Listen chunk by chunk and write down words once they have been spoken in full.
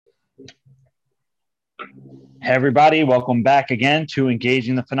Hey, everybody, welcome back again to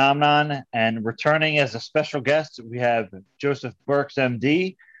Engaging the Phenomenon. And returning as a special guest, we have Joseph Birks,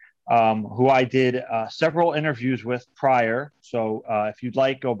 MD, who I did several interviews with prior. So if you'd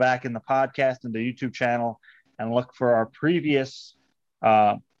like, go back in the podcast and the YouTube channel and look for our previous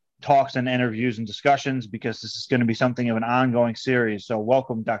uh, talks and interviews and discussions, because this is going to be something of an ongoing series. So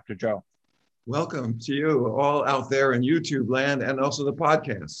welcome, Dr. Joe. Welcome to you all out there in YouTube land and also the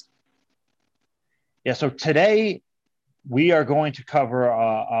podcast. Yeah, so today we are going to cover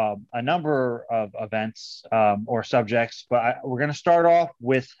a number of events or subjects, but we're going to start off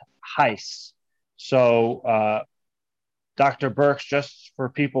with HICE. So, Dr. Birks, just for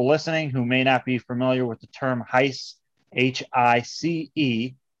people listening who may not be familiar with the term HICE,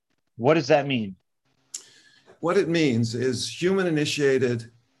 HICE, what does that mean? What it means is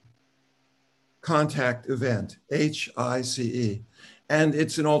human-initiated contact event, HICE, and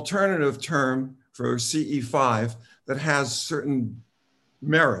it's an alternative term for CE5 that has certain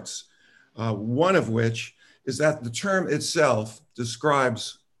merits, one of which is that the term itself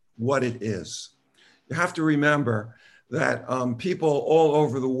describes what it is. You have to remember that people all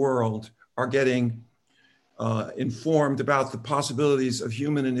over the world are getting informed about the possibilities of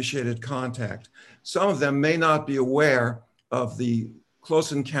human-initiated contact. Some of them may not be aware of the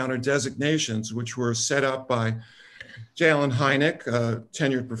close encounter designations, which were set up by J. Allen Hynek, a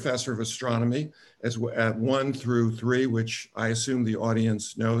tenured professor of astronomy, at 1 through 3, which I assume the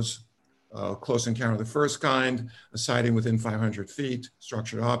audience knows. Close encounter of the first kind, a sighting within 500 feet,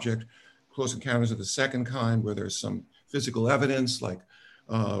 structured object. Close encounters of the second kind, where there's some physical evidence like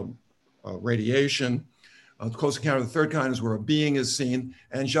radiation. Close encounter of the third kind is where a being is seen.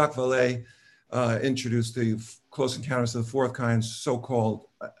 And Jacques Vallée introduced the close encounters of the fourth kind, so-called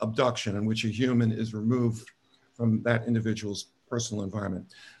abduction, in which a human is removed from that individual's personal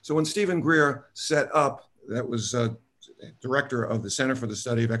environment. So when Stephen Greer set up, that was director of the Center for the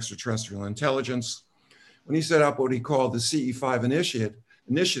Study of Extraterrestrial Intelligence, when he set up what he called the CE5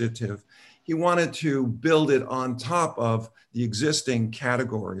 initiative, he wanted to build it on top of the existing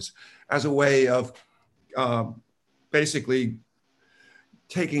categories as a way of basically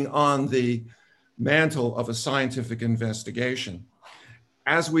taking on the mantle of a scientific investigation.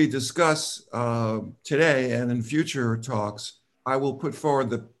 As we discuss today and in future talks, I will put forward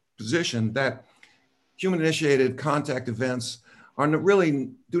the position that human-initiated contact events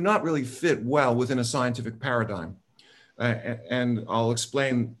do not really fit well within a scientific paradigm. And I'll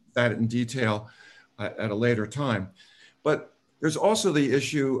explain that in detail at a later time. But there's also the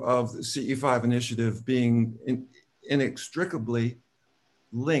issue of the CE5 initiative being inextricably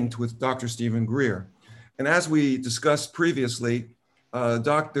linked with Dr. Stephen Greer. And as we discussed previously,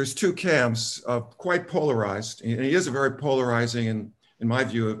 there's two camps, quite polarized, and he is a very polarizing and, in my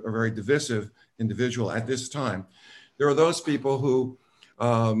view, a very divisive individual at this time. There are those people who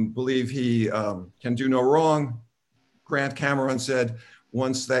believe he can do no wrong. Grant Cameron said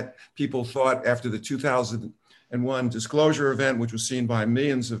once that people thought after the 2001 disclosure event, which was seen by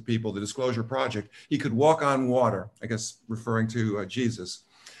millions of people, the Disclosure Project, he could walk on water, I guess referring to Jesus.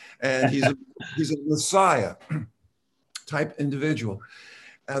 And he's a Messiah type individual.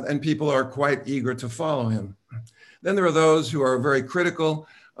 And people are quite eager to follow him. Then there are those who are very critical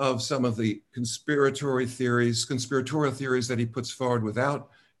of some of the conspiratorial theories that he puts forward without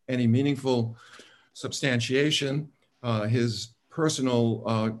any meaningful substantiation, his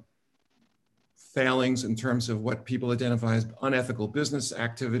personal failings in terms of what people identify as unethical business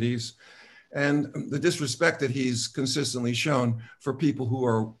activities, and the disrespect that he's consistently shown for people who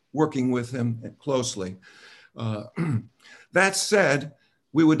are working with him closely. That said,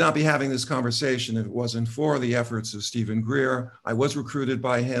 we would not be having this conversation if it wasn't for the efforts of Stephen Greer. I was recruited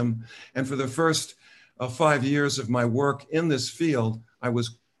by him, and for the first 5 years of my work in this field, I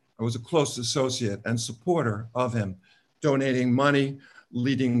was a close associate and supporter of him, donating money,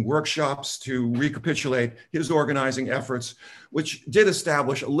 leading workshops to recapitulate his organizing efforts, which did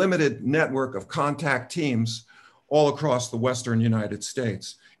establish a limited network of contact teams all across the Western United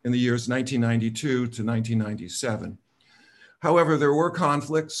States in the years 1992 to 1997. However, there were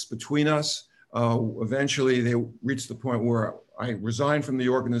conflicts between us. Eventually, they reached the point where I resigned from the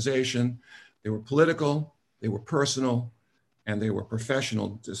organization. They were political, they were personal, and they were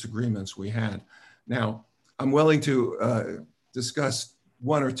professional disagreements we had. Now, I'm willing to discuss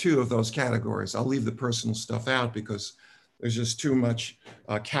one or two of those categories. I'll leave the personal stuff out because there's just too much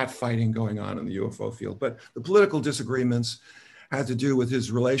catfighting going on in the UFO field. But the political disagreements had to do with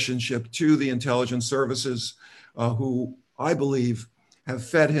his relationship to the intelligence services, who I believe have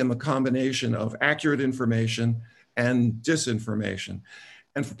fed him a combination of accurate information and disinformation.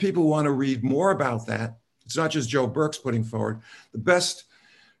 And for people who want to read more about that, it's not just Joe Burke's putting forward. The best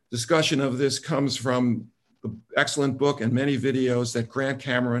discussion of this comes from the excellent book and many videos that Grant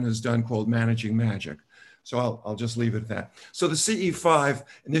Cameron has done called Managing Magic. So I'll just leave it at that. So the CE5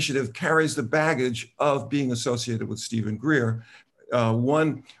 initiative carries the baggage of being associated with Stephen Greer.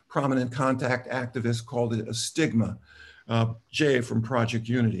 One prominent contact activist called it a stigma, Jay from Project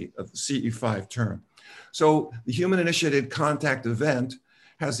Unity, of the CE5 term. So the human-initiated contact event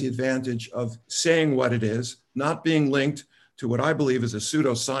has the advantage of saying what it is, not being linked to what I believe is a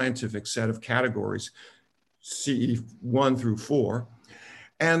pseudoscientific set of categories, CE 1 through 4.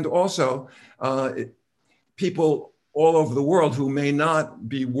 And also, people all over the world who may not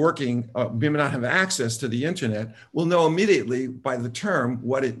be working, may not have access to the internet, will know immediately by the term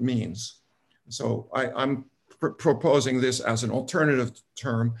what it means. So I'm proposing this as an alternative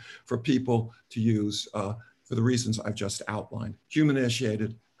term for people to use for the reasons I've just outlined: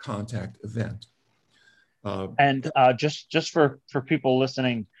 human-initiated contact event. Just for people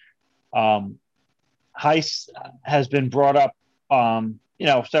listening, HEISS has been brought up,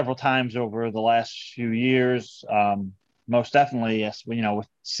 several times over the last few years. Most definitely, yes. With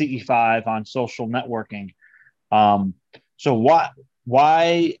CE5 on social networking. So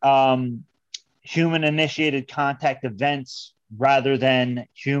why human-initiated contact events rather than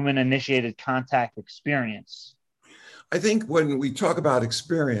human-initiated contact experience? I think when we talk about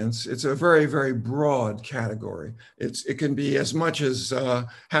experience, it's a very, very broad category. It can be as much as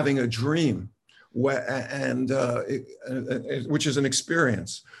having a dream, and which is an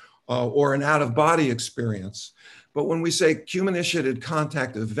experience, or an out-of-body experience. But when we say human-initiated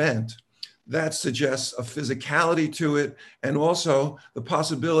contact event, that suggests a physicality to it, and also the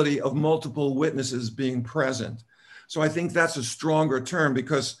possibility of multiple witnesses being present. So I think that's a stronger term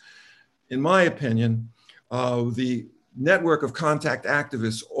because, in my opinion, the network of contact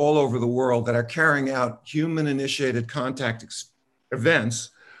activists all over the world that are carrying out human-initiated contact events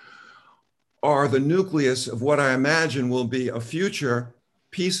are the nucleus of what I imagine will be a future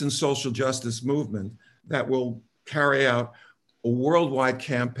peace and social justice movement that will carry out a worldwide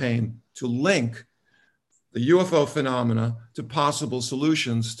campaign to link the UFO phenomena to possible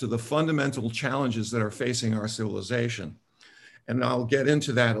solutions to the fundamental challenges that are facing our civilization. And I'll get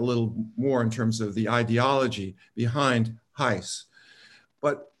into that a little more in terms of the ideology behind HEISS.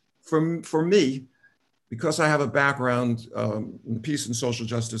 But for me, because I have a background in the peace and social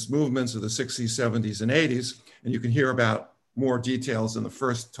justice movements of the 60s, 70s, and 80s, and you can hear about more details in the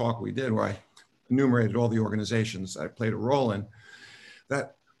first talk we did where I enumerated all the organizations I played a role in,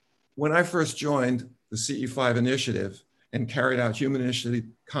 that when I first joined the CE5 initiative and carried out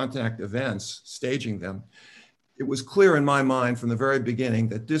human-initiated contact events, staging them, it was clear in my mind from the very beginning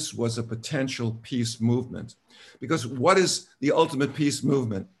that this was a potential peace movement. Because what is the ultimate peace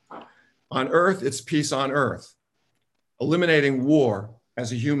movement? On Earth, it's peace on Earth, eliminating war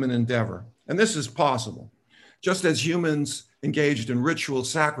as a human endeavor. And this is possible. Just as humans engaged in ritual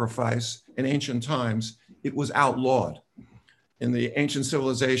sacrifice in ancient times, it was outlawed. In the ancient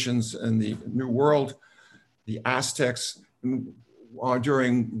civilizations in the New World, the Aztecs,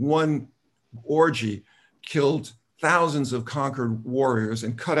 during one orgy, killed thousands of conquered warriors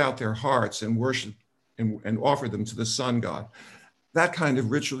and cut out their hearts and worshiped and offered them to the sun god. That kind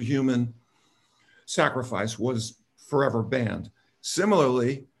of ritual human sacrifice was forever banned.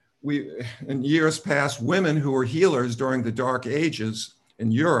 Similarly, in years past, women who were healers during the Dark Ages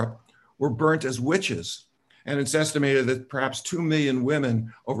in Europe were burnt as witches. And it's estimated that perhaps 2 million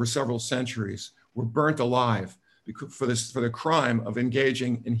women over several centuries were burnt alive for the crime of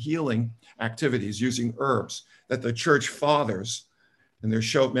engaging in healing activities using herbs that the church fathers in their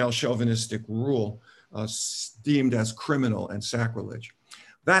male chauvinistic rule deemed as criminal and sacrilege.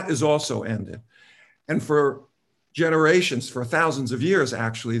 That is also ended. And for generations, for thousands of years,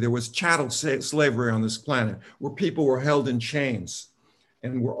 actually, there was chattel slavery on this planet where people were held in chains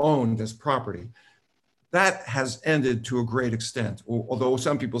and were owned as property. That has ended to a great extent. Although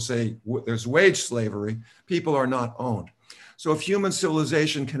some people say there's wage slavery, people are not owned. So if human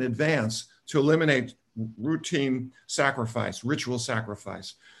civilization can advance to eliminate routine sacrifice, ritual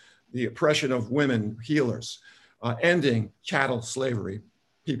sacrifice, the oppression of women healers, ending chattel slavery,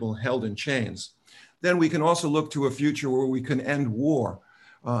 people held in chains, then we can also look to a future where we can end war.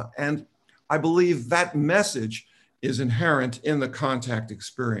 And I believe that message is inherent in the contact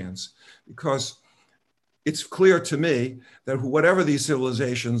experience, because it's clear to me that whatever these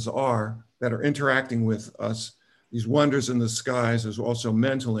civilizations are that are interacting with us, these wonders in the skies, there's also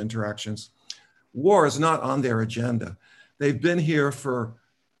mental interactions, war is not on their agenda. They've been here for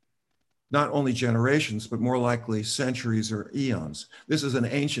not only generations, but more likely centuries or eons. This is an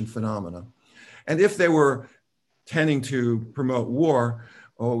ancient phenomenon. And if they were tending to promote war,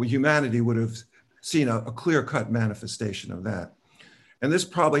 humanity would have seen a clear-cut manifestation of that. And this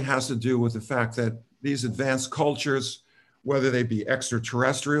probably has to do with the fact that these advanced cultures, whether they be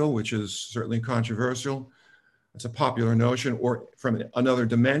extraterrestrial, which is certainly controversial, it's a popular notion, or from another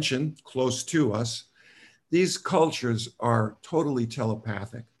dimension close to us, these cultures are totally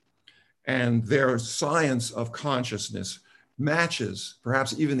telepathic. And their science of consciousness matches,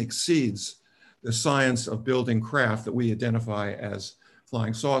 perhaps even exceeds, the science of building craft that we identify as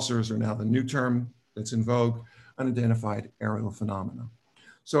flying saucers, or now the new term that's in vogue, unidentified aerial phenomena.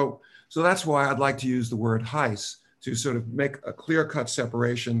 So that's why I'd like to use the word HICE to sort of make a clear-cut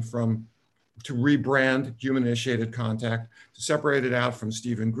separation from, to rebrand human-initiated contact, to separate it out from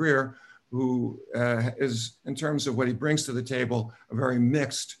Stephen Greer, who is, in terms of what he brings to the table, a very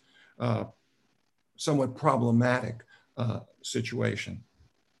mixed, somewhat problematic situation.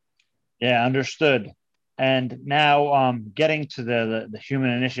 Yeah, understood. And now getting to the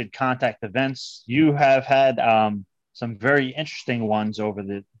human-initiated contact events, you have had some very interesting ones over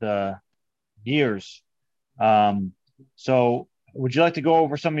the years. So would you like to go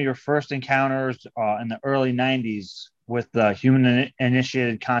over some of your first encounters in the early 90s with the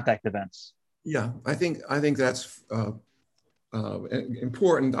human-initiated contact events? Yeah, I think that's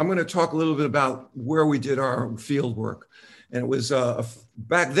important. I'm going to talk a little bit about where we did our field work. And it was,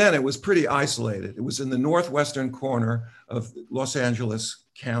 back then it was pretty isolated. It was in the northwestern corner of Los Angeles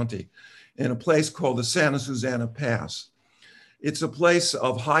County in a place called the Santa Susana Pass. It's a place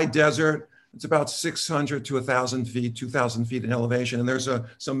of high desert. It's about 600 to 1,000 feet, 2,000 feet in elevation. And there's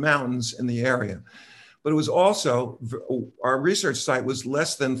some mountains in the area. But it was also, our research site was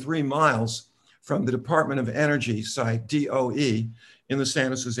less than 3 miles from the Department of Energy site, DOE, in the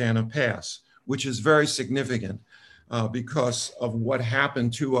Santa Susana Pass, which is very significant because of what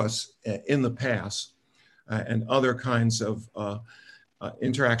happened to us in the pass and other kinds of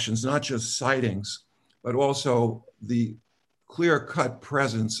interactions, not just sightings, but also the clear-cut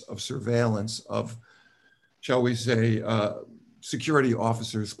presence of surveillance of, shall we say, security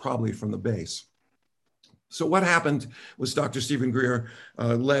officers, probably from the base. So what happened was Dr. Stephen Greer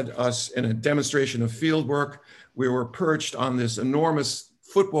led us in a demonstration of field work. We were perched on this enormous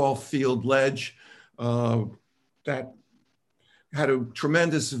football field ledge that had a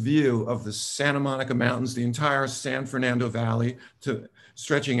tremendous view of the Santa Monica Mountains, the entire San Fernando Valley,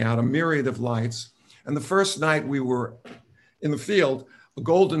 stretching out a myriad of lights. And the first night we were in the field, a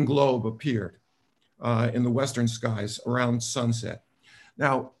golden globe appeared in the western skies around sunset.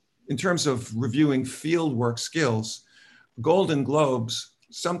 Now, in terms of reviewing fieldwork skills, golden globes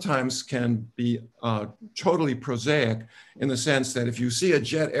sometimes can be totally prosaic in the sense that if you see a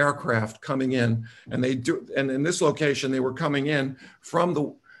jet aircraft coming in, and in this location, they were coming in from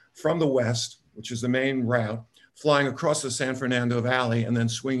the west, which is the main route, flying across the San Fernando Valley and then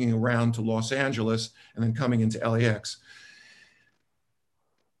swinging around to Los Angeles and then coming into LAX.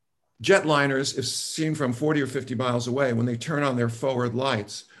 Jetliners, if seen from 40 or 50 miles away, when they turn on their forward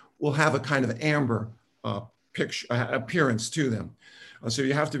lights, will have a kind of amber appearance to them. So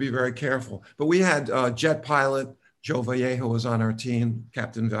you have to be very careful. But we had jet pilot, Joe Vallejo was on our team,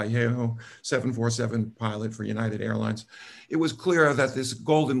 Captain Vallejo, 747 pilot for United Airlines. It was clear that this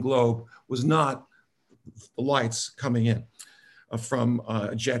golden globe was not lights coming in from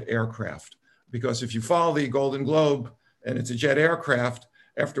a jet aircraft. Because if you follow the golden globe and it's a jet aircraft,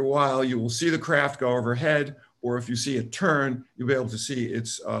 after a while you will see the craft go overhead, or if you see it turn, you'll be able to see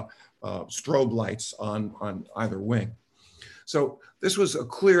its strobe lights on either wing. So this was a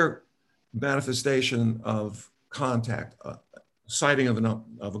clear manifestation of contact, sighting of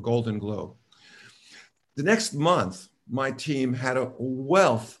a golden globe. The next month, my team had a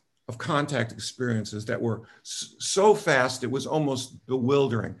wealth of contact experiences that were so fast, it was almost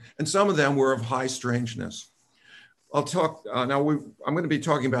bewildering. And some of them were of high strangeness. I'll talk, now I'm going to be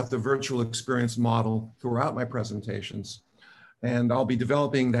talking about the virtual experience model throughout my presentations. And I'll be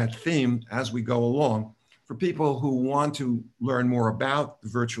developing that theme as we go along. For people who want to learn more about the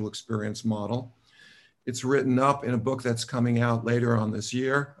virtual experience model, it's written up in a book that's coming out later on this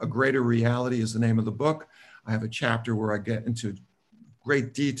year. A Greater Reality is the name of the book. I have a chapter where I get into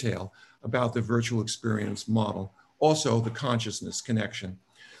great detail about the virtual experience model, also the consciousness connection.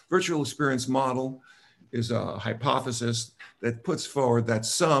 Virtual experience model is a hypothesis that puts forward that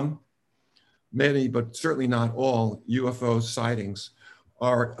many, but certainly not all UFO sightings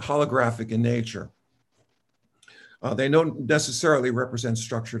are holographic in nature. They don't necessarily represent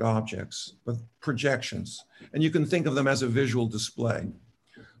structured objects, but projections. And you can think of them as a visual display.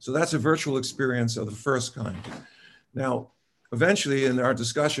 So that's a virtual experience of the first kind. Now, eventually in our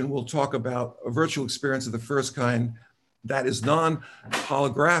discussion, we'll talk about a virtual experience of the first kind that is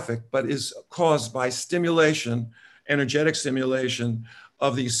non-holographic, but is caused by stimulation, energetic stimulation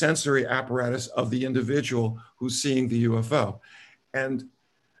of the sensory apparatus of the individual who's seeing the UFO. And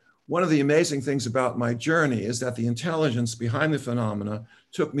one of the amazing things about my journey is that the intelligence behind the phenomena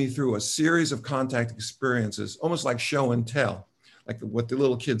took me through a series of contact experiences, almost like show and tell, like what the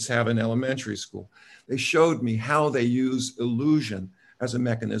little kids have in elementary school. They showed me how they use illusion as a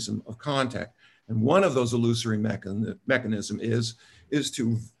mechanism of contact. And one of those illusory mechanism is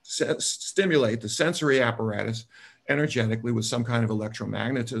to stimulate the sensory apparatus energetically with some kind of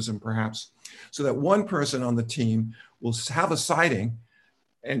electromagnetism, perhaps, so that one person on the team will have a sighting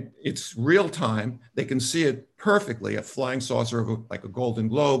and it's real time. They can see it perfectly, a flying saucer like a Golden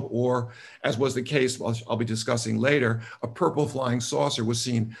Globe, or as was the case, I'll be discussing later, a purple flying saucer was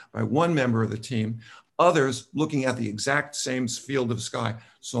seen by one member of the team. Others, looking at the exact same field of sky,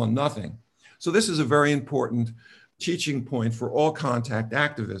 saw nothing. So this is a very important teaching point for all contact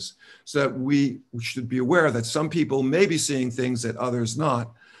activists, so that we should be aware that some people may be seeing things that others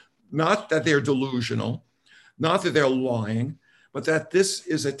not that they're delusional, not that they're lying, but that this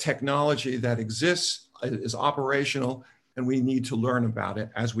is a technology that exists, is operational, and we need to learn about it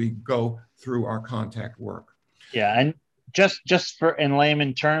as we go through our contact work. Yeah, and just for in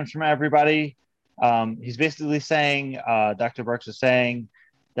layman terms from everybody, he's basically saying, Dr. Birx is saying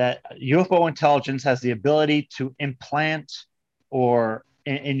that UFO intelligence has the ability to implant or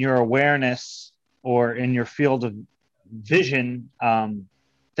in your awareness or in your field of vision,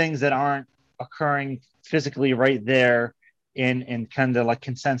 things that aren't occurring physically right there in kind of like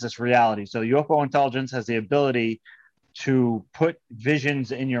consensus reality. So UFO intelligence has the ability to put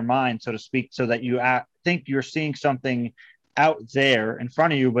visions in your mind, so to speak, so that you think you're seeing something out there in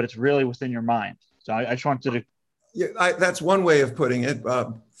front of you, but it's really within your mind. So I just wanted to... Yeah, that's one way of putting it.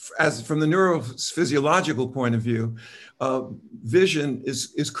 As from the neurophysiological point of view, vision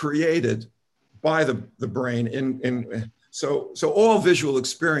is created by the brain. So all visual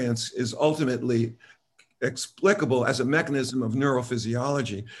experience is ultimately explicable as a mechanism of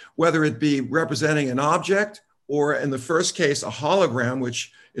neurophysiology, whether it be representing an object or, in the first case, a hologram,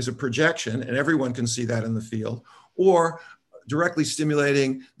 which is a projection, and everyone can see that in the field, or directly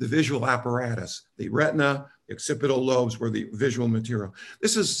stimulating the visual apparatus, the retina, the occipital lobes, where the visual material.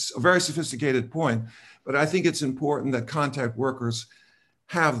 This is a very sophisticated point, but I think it's important that contact workers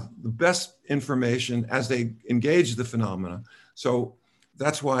have the best information as they engage the phenomena. So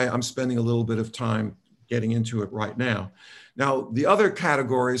that's why I'm spending a little bit of time getting into it right now. Now, the other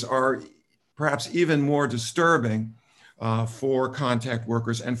categories are perhaps even more disturbing for contact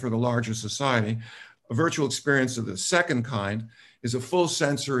workers and for the larger society. A virtual experience of the second kind is a full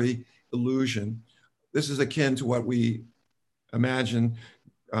sensory illusion. This is akin to what we imagine,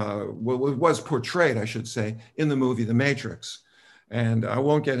 what was portrayed, I should say, in the movie The Matrix. And I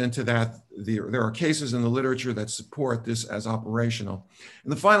won't get into that. There are cases in the literature that support this as operational.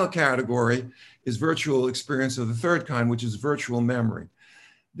 And the final category is virtual experience of the third kind, which is virtual memory.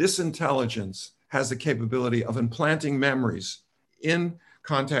 This intelligence has the capability of implanting memories in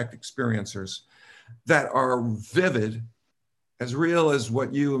contact experiencers that are vivid, as real as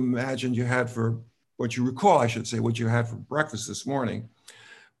what you imagined you had for, what you recall, I should say, what you had for breakfast this morning,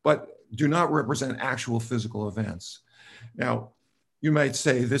 but do not represent actual physical events. Now, you might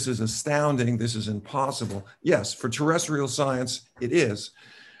say this is astounding, this is impossible. Yes, for terrestrial science, it is.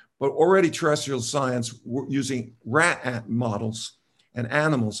 But already terrestrial science using rat models and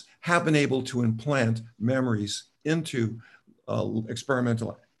animals have been able to implant memories into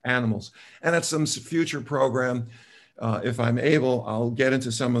experimental animals. And at some future program, if I'm able, I'll get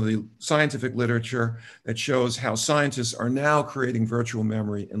into some of the scientific literature that shows how scientists are now creating virtual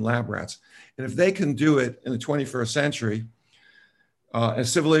memory in lab rats. And if they can do it in the 21st century, a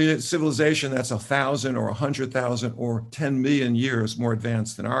civilization that's 1,000 or 100,000 or 10 million years more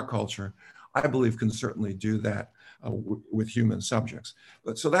advanced than our culture, I believe can certainly do that with human subjects.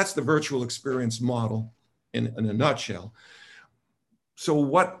 So that's the virtual experience model in a nutshell. So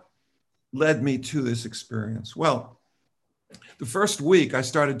what led me to this experience? Well, the first week I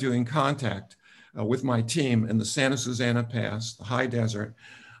started doing contact with my team in the Santa Susana Pass, the high desert.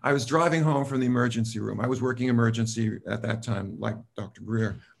 I was driving home from the emergency room. I was working emergency at that time, like Dr.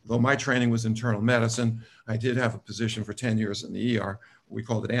 Greer. Though my training was internal medicine, I did have a position for 10 years in the ER. We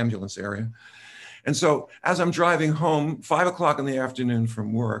called it ambulance area. And so as I'm driving home, 5 o'clock in the afternoon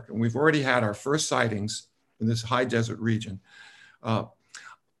from work, and we've already had our first sightings in this high desert region,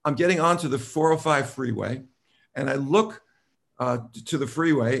 I'm getting onto the 405 freeway, and I look to the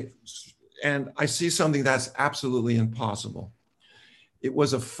freeway, and I see something that's absolutely impossible. It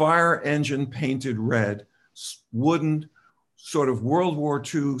was a fire engine painted red, wooden, sort of World War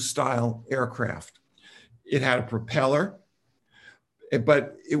II style aircraft. It had a propeller,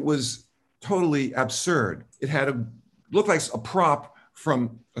 but it was totally absurd. It had looked like a prop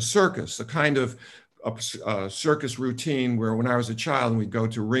from a circus, a kind of a circus routine where when I was a child and we'd go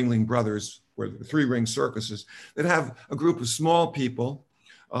to Ringling Brothers, where the three-ring circuses, they'd have a group of small people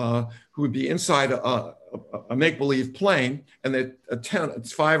who would be inside a make-believe plane, and that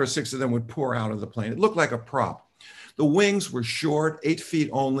 5 or 6 of them would pour out of the plane. It looked like a prop. The wings were short, 8 feet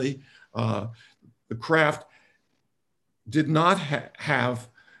only. The craft did not have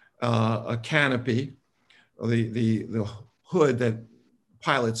a canopy, the hood that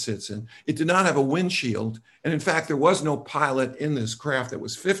pilot sits in. It did not have a windshield. And in fact, there was no pilot in this craft that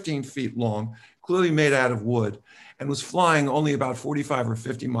was 15 feet long, clearly made out of wood, and was flying only about 45 or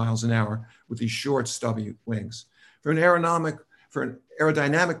 50 miles an hour with these short, stubby wings. From an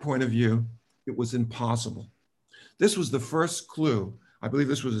aerodynamic point of view, it was impossible. This was the first clue. I believe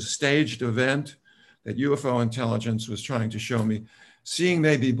this was a staged event that UFO intelligence was trying to show me. Seeing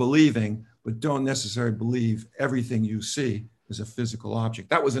may be believing, but don't necessarily believe everything you see is a physical object.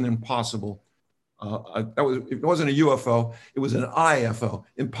 That was an impossible, it wasn't a UFO, it was an IFO,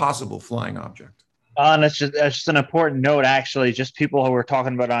 impossible flying object. And that's just an important note, actually. Just people who were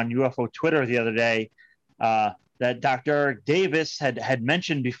talking about on UFO Twitter the other day, that Dr. Eric Davis had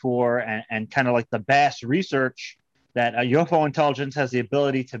mentioned before, and kind of like the Bass research, that UFO intelligence has the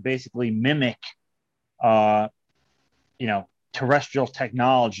ability to basically mimic, terrestrial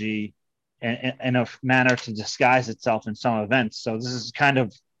technology in a manner to disguise itself in some events. So this is kind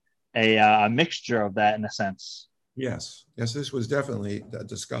of a mixture of that in a sense. Yes, this was definitely a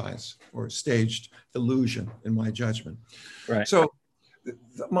disguise or staged illusion in my judgment. Right. So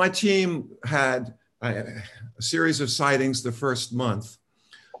my team had a series of sightings the first month,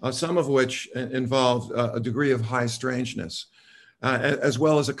 some of which involved a degree of high strangeness, as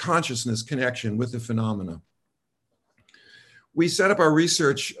well as a consciousness connection with the phenomena. We set up our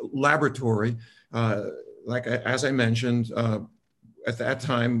research laboratory, as I mentioned, at that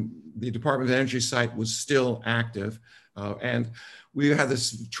time, the Department of Energy site was still active. And we had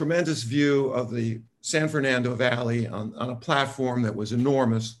this tremendous view of the San Fernando Valley on a platform that was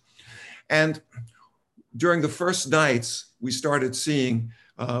enormous. And during the first nights, we started seeing,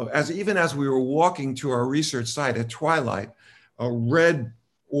 even as we were walking to our research site at twilight, red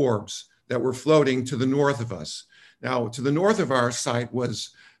orbs that were floating to the north of us. Now, to the north of our site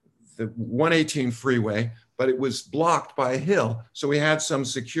was the 118 freeway, but it was blocked by a hill. So we had some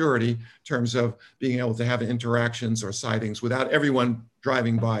security in terms of being able to have interactions or sightings without everyone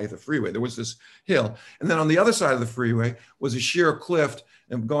driving by the freeway. There was this hill. And then on the other side of the freeway was a sheer cliff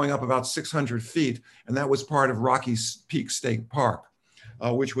and going up about 600 feet. And that was part of Rocky Peak State Park,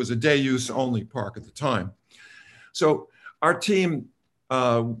 which was a day use only park at the time. So our team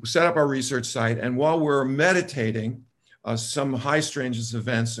set up our research site. And while we were meditating, some high strangeness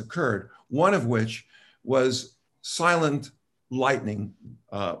events occurred, one of which was silent lightning,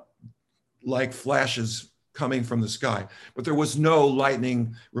 like flashes coming from the sky. But there was no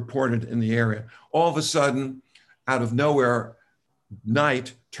lightning reported in the area. All of a sudden, out of nowhere,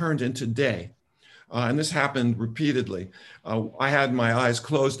 night turned into day. And this happened repeatedly. I had my eyes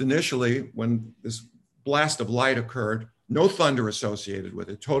closed initially when this blast of light occurred, no thunder associated with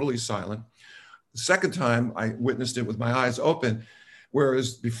it, totally silent. The second time I witnessed it with my eyes open,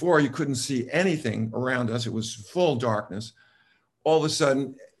 whereas before you couldn't see anything around us, it was full darkness. All of a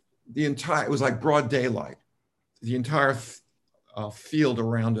sudden, it was like broad daylight. The entire field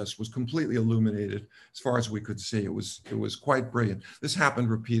around us was completely illuminated as far as we could see. It was quite brilliant. This happened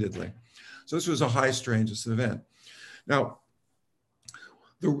repeatedly. So this was a high strangeness event. Now,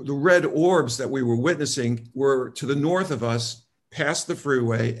 the red orbs that we were witnessing were to the north of us, past the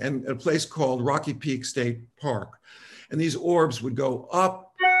freeway, and a place called Rocky Peak State Park. And these orbs would go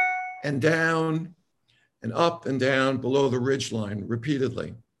up and down below the ridgeline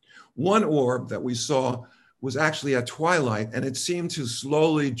repeatedly. One orb that we saw was actually at twilight, and it seemed to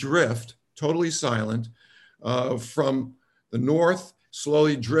slowly drift, totally silent, from the north,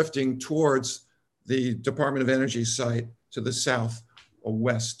 slowly drifting towards the Department of Energy site to the south or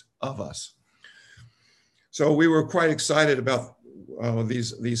west of us. So we were quite excited about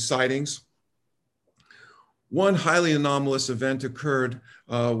these sightings. One highly anomalous event occurred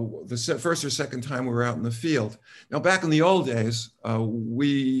the first or second time we were out in the field. Now, back in the old days,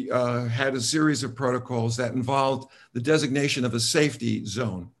 we had a series of protocols that involved the designation of a safety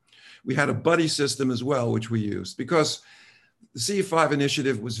zone. We had a buddy system as well, which we used, because The CE5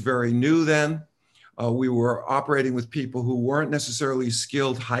 initiative was very new then. We were operating with people who weren't necessarily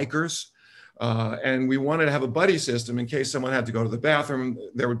skilled hikers. And we wanted to have a buddy system in case someone had to go to the bathroom.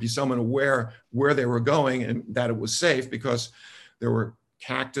 There would be someone aware where they were going and that it was safe, because there were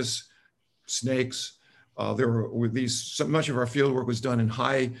cactus, snakes. Much of our field work was done in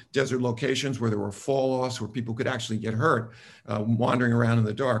high desert locations where there were fall-offs, where people could actually get hurt wandering around in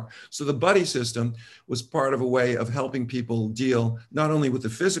the dark. So the buddy system was part of a way of helping people deal not only with the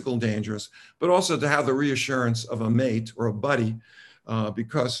physical dangers, but also to have the reassurance of a mate or a buddy,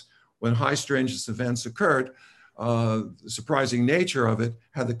 because when high strangeness events occurred, the surprising nature of it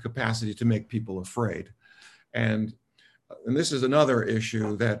had the capacity to make people afraid. And this is another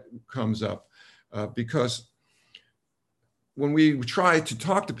issue that comes up. Because when we try to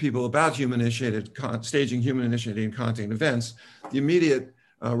talk to people about staging human-initiated and contact events, the immediate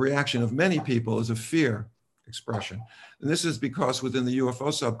reaction of many people is a fear expression. And this is because within the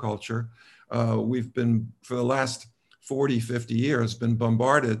UFO subculture, we've been, for the last 40, 50 years, been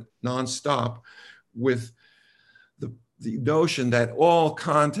bombarded nonstop with the notion that all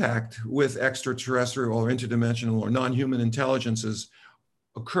contact with extraterrestrial or interdimensional or non-human intelligences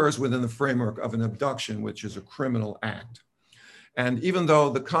occurs within the framework of an abduction, which is a criminal act. And even though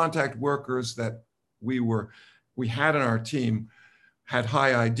the contact workers that we had in our team had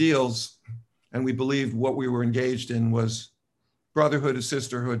high ideals, and we believed what we were engaged in was brotherhood and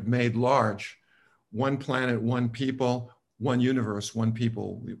sisterhood made large, one planet, one people, one universe, one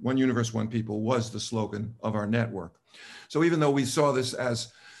people. One universe, one people was the slogan of our network. So even though we saw this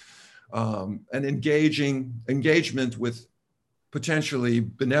as an engagement with potentially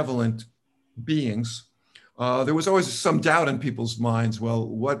benevolent beings, there was always some doubt in people's minds, well,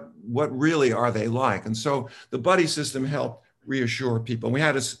 what really are they like? And so the buddy system helped reassure people. We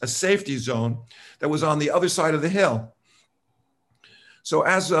had a safety zone that was on the other side of the hill. So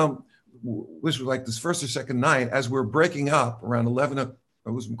as, this was like this first or second night, as we were breaking up around 11, it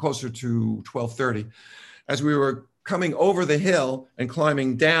was closer to 12:30, as we were coming over the hill and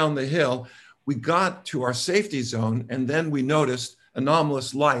climbing down the hill, we got to our safety zone, and then we noticed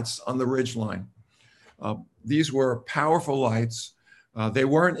anomalous lights on the ridgeline. These were powerful lights. They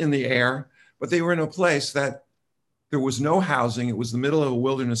weren't in the air, but they were in a place that there was no housing. It was the middle of a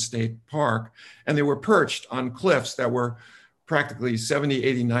wilderness state park, and they were perched on cliffs that were practically 70,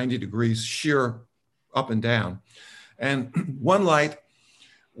 80, 90 degrees sheer up and down. And one light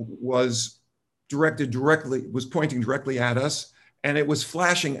was pointing directly at us, and it was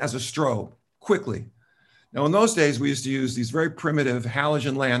flashing as a strobe quickly. Now, in those days, we used to use these very primitive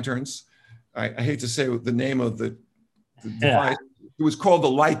halogen lanterns. I hate to say the name of the device. It was called the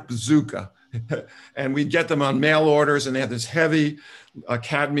light bazooka. And we'd get them on mail orders, and they had this heavy lead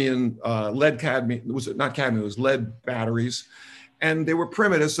cadmium, it was not cadmium, it was lead batteries. And they were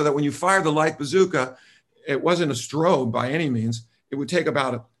primitive, so that when you fired the light bazooka, it wasn't a strobe by any means. It would take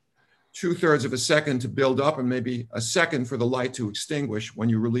about 2/3 of a second to build up, and maybe a second for the light to extinguish when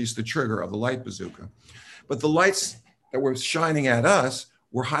you release the trigger of the light bazooka. But the lights that were shining at us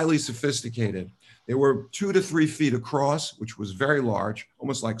were highly sophisticated. They were 2 to 3 feet across, which was very large,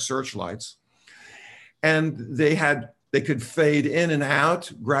 almost like searchlights. And they could fade in and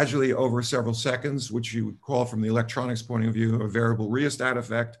out gradually over several seconds, which you would call, from the electronics point of view, a variable rheostat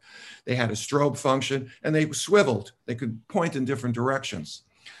effect. They had a strobe function, and they swiveled. They could point in different directions.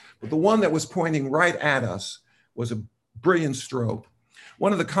 But the one that was pointing right at us was a brilliant strobe.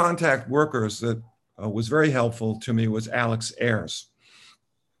 One of the contact workers that was very helpful to me was Alex Ayers.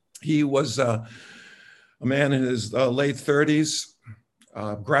 He was a man in his late 30s,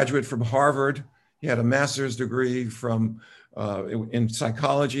 graduate from Harvard. He had a master's degree in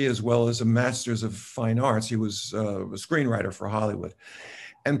psychology, as well as a master's of fine arts. He was a screenwriter for Hollywood.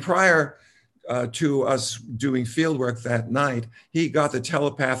 And prior to us doing fieldwork that night, he got the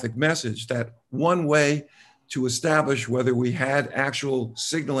telepathic message that one way to establish whether we had actual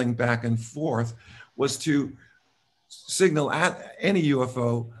signaling back and forth was to signal at any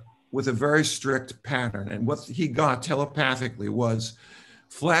UFO with a very strict pattern. And what he got telepathically was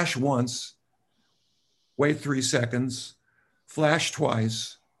flash once, wait 3 seconds, flash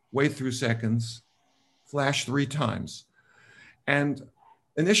twice, wait 3 seconds, flash 3 times. And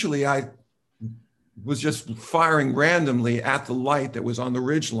initially I was just firing randomly at the light that was on the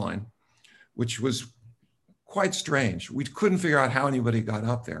ridgeline, which was quite strange. We couldn't figure out how anybody got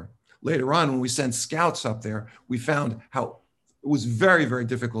up there. Later on, when we sent scouts up there, we found how it was very, very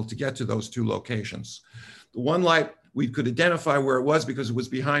difficult to get to those 2 locations. The one light, we could identify where it was because it was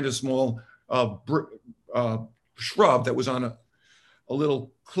behind a small shrub that was on a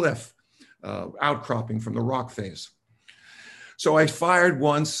little cliff outcropping from the rock face. So I fired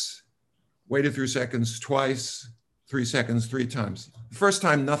once, waited 3 seconds, twice, 3 seconds, 3 times. The first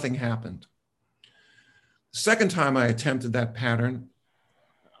time, nothing happened. The second time I attempted that pattern,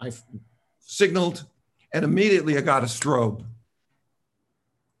 I signaled, and immediately I got a strobe.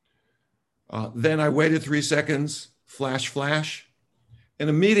 Then I waited 3 seconds, flash, flash, and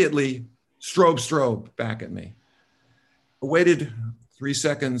immediately strobe, strobe back at me. I waited 3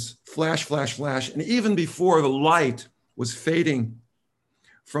 seconds, flash, flash, flash, and even before the light was fading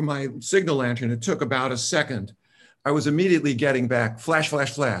from my signal lantern, it took about a second. I was immediately getting back, flash,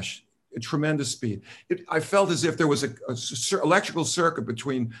 flash, flash, at tremendous speed. I felt as if there was a electrical circuit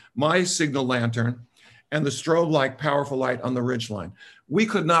between my signal lantern and the strobe-like powerful light on the ridgeline. We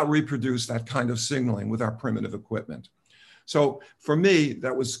could not reproduce that kind of signaling with our primitive equipment. So for me,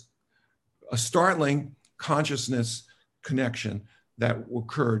 that was a startling consciousness connection that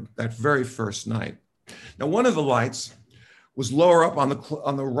occurred that very first night. Now, one of the lights was lower up on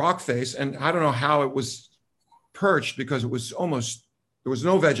the rock face, and I don't know how it was perched because it was almost, there was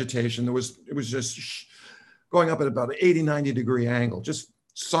no vegetation. It was just going up at about an 80, 90 degree angle, just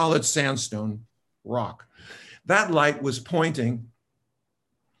solid sandstone rock. That light was pointing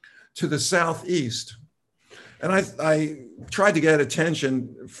to the southeast. And I tried to get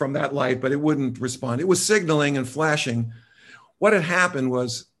attention from that light, but it wouldn't respond. It was signaling and flashing. What had happened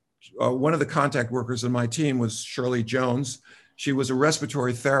was one of the contact workers in my team was Shirley Jones. She was a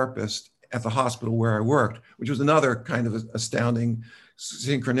respiratory therapist at the hospital where I worked, which was another kind of astounding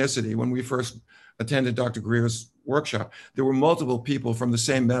synchronicity. When we first attended Dr. Greer's workshop, there were multiple people from the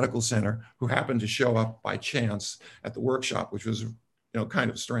same medical center who happened to show up by chance at the workshop, which was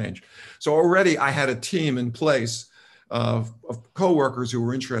kind of strange. So already I had a team in place of coworkers who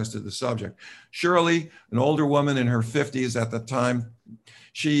were interested in the subject. Shirley, an older woman in her 50s at the time,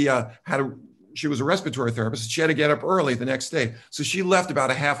 she was a respiratory therapist. She had to get up early the next day. So she left about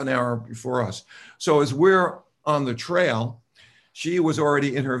a half an hour before us. So as we're on the trail, she was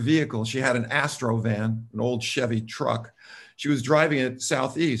already in her vehicle. She had an Astro van, an old Chevy truck. She was driving it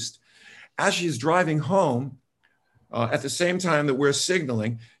southeast. As she's driving home, at the same time that we're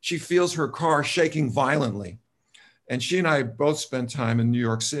signaling, she feels her car shaking violently. And she and I both spent time in New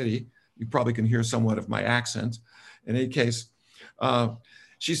York City. You probably can hear somewhat of my accent. In any case,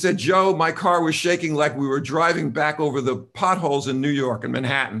 she said, "Joe, my car was shaking like we were driving back over the potholes in New York and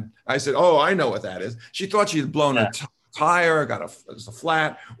Manhattan." I said, "Oh, I know what that is." She thought she had blown a tire, got a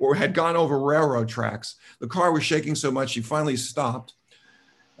flat, or had gone over railroad tracks. The car was shaking so much, she finally stopped.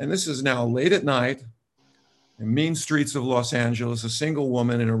 And this is now late at night, in mean streets of Los Angeles, a single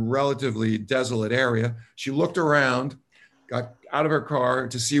woman in a relatively desolate area. She looked around, got out of her car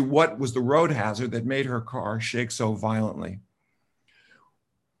to see what was the road hazard that made her car shake so violently.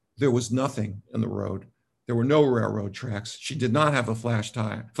 There was nothing in the road. There were no railroad tracks. She did not have a flat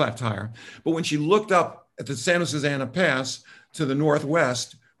tire. But when she looked up at the Santa Susana Pass to the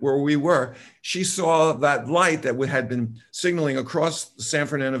northwest, where we were, she saw that light that had been signaling across the San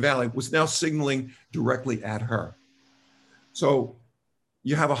Fernando Valley was now signaling directly at her. So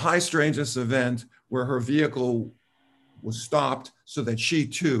you have a high strangeness event where her vehicle was stopped so that she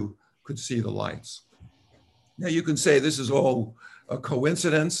too could see the lights. Now you can say this is all a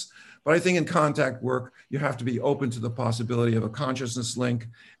coincidence, but I think in contact work, you have to be open to the possibility of a consciousness link,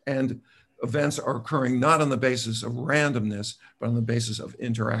 and events are occurring not on the basis of randomness, but on the basis of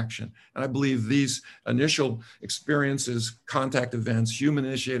interaction. And I believe these initial experiences, contact events,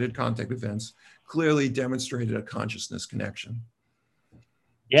 human-initiated contact events, clearly demonstrated a consciousness connection.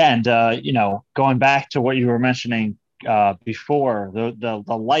 Yeah, and going back to what you were mentioning before, the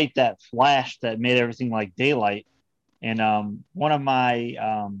light that flashed that made everything like daylight, and one of my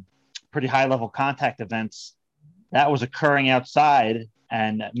pretty high-level contact events, that was occurring outside,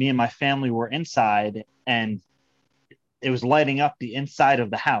 and me and my family were inside, and it was lighting up the inside of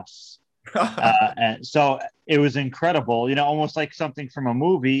the house. And so it was incredible, almost like something from a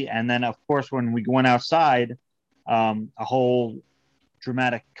movie. And then, of course, when we went outside, a whole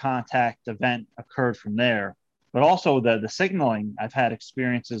dramatic contact event occurred from there. But also the signaling I've had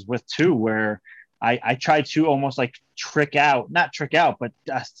experiences with too, where I tried to almost like not trick out, but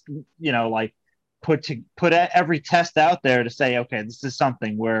like put every test out there to say, okay, this is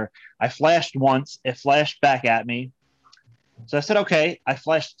something where I flashed once, it flashed back at me. So I said, okay, I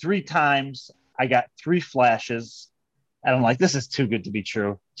flashed 3 times. I got 3 flashes. And I'm like, this is too good to be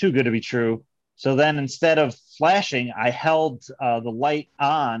true. Too good to be true. So then instead of flashing, I held the light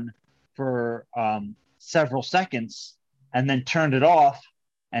on for several seconds and then turned it off.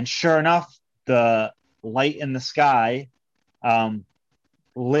 And sure enough, the light in the sky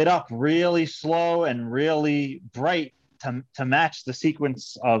lit up really slow and really bright to match the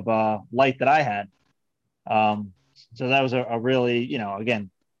sequence of light that I had. So that was a really,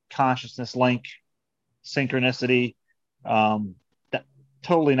 again, consciousness link, synchronicity, that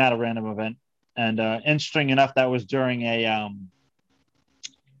totally not a random event. And interesting enough, that was during it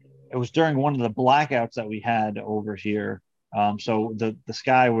was during one of the blackouts that we had over here. So the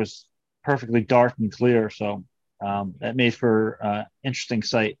sky was perfectly dark and clear. So that made for interesting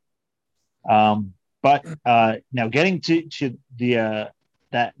sight. But now getting to the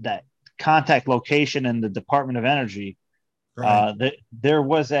that contact location in the Department of Energy, Right. there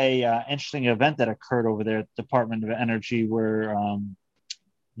was a interesting event that occurred over there at the Department of Energy where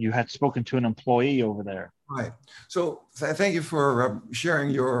you had spoken to an employee over there. Right. So thank you for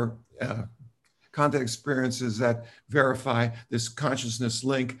sharing your content experiences that verify this consciousness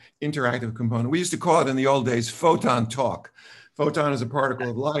link interactive component. We used to call it in the old days photon talk. Photon is a particle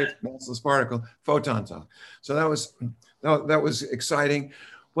of light, massless particle, photon talk. So that was exciting,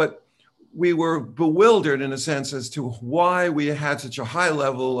 but we were bewildered in a sense as to why we had such a high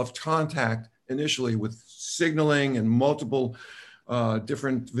level of contact initially with signaling and multiple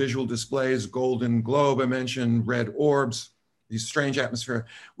different visual displays, golden globe, I mentioned, red orbs, these strange atmosphere.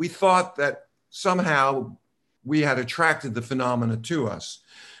 We thought that somehow we had attracted the phenomena to us.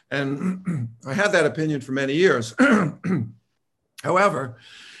 And I had that opinion for many years. However,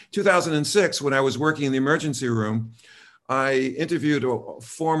 2006, when I was working in the emergency room, I interviewed a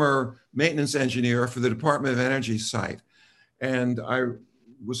former maintenance engineer for the Department of Energy site. And I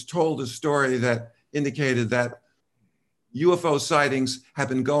was told a story that indicated that UFO sightings have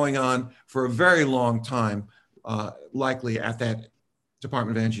been going on for a very long time, likely at that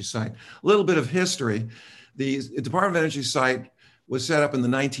Department of Energy site. A little bit of history. The Department of Energy site was set up in the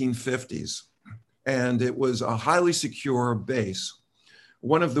 1950s, and it was a highly secure base.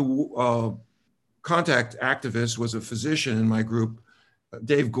 One of the contact activists was a physician in my group,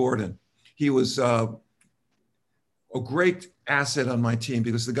 Dave Gordon. He was a great asset on my team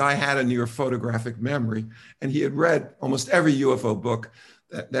because the guy had a near photographic memory, and he had read almost every UFO book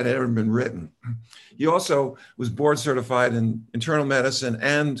that had ever been written. He also was board certified in internal medicine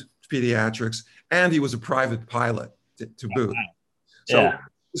and pediatrics, and he was a private pilot to boot. So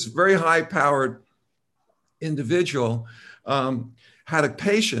this very high powered individual had a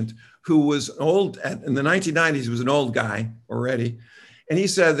patient who was old in the 1990s. He was an old guy already. And he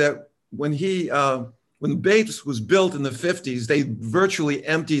said that when the base was built in the 50s, they virtually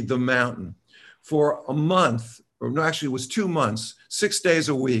emptied the mountain for a month, or no, actually it was 2 months, 6 days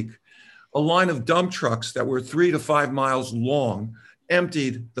a week. A line of dump trucks that were 3 to 5 miles long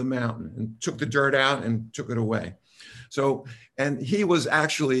emptied the mountain and took the dirt out and took it away. So, and he was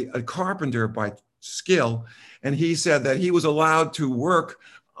actually a carpenter by skill. And he said that he was allowed to work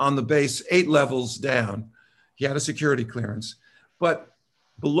on the base 8 levels down. He had a security clearance, but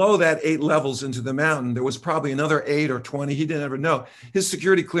below that 8 levels into the mountain, there was probably another 8 or 20. He didn't ever know. His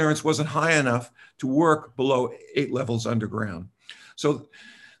security clearance wasn't high enough to work below 8 levels underground. So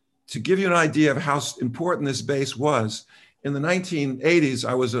to give you an idea of how important this base was, in the 1980s,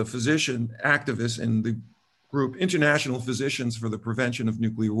 I was a physician activist in the group International Physicians for the Prevention of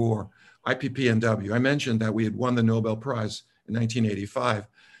Nuclear War, IPPNW. I mentioned that we had won the Nobel Prize in 1985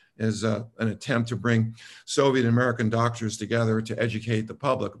 as an attempt to bring Soviet and American doctors together to educate the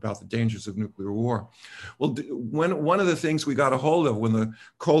public about the dangers of nuclear war. Well, one of the things we got a hold of when the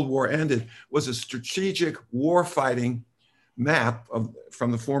Cold War ended was a strategic warfighting map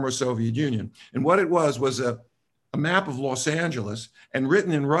from the former Soviet Union. And what it was a map of Los Angeles, and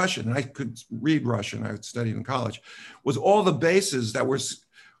written in Russian, and I could read Russian, I studied in college, was all the bases that were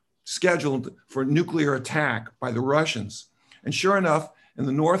scheduled for nuclear attack by the Russians. And sure enough, in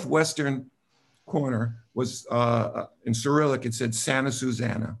the northwestern corner was, in Cyrillic, it said Santa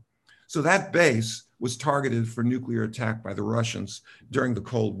Susana. So that base was targeted for nuclear attack by the Russians during the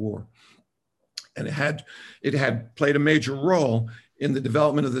Cold War. And it had played a major role in the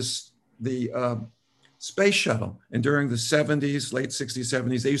development of the space shuttle. And during the 70s, late 60s,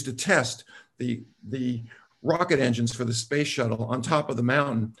 70s, they used to test the rocket engines for the space shuttle on top of the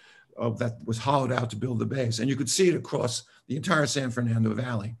mountain that was hollowed out to build the base. And you could see it across the entire San Fernando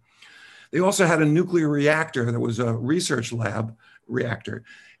Valley. They also had a nuclear reactor that was a research lab reactor.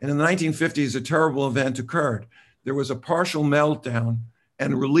 And in the 1950s, a terrible event occurred. There was a partial meltdown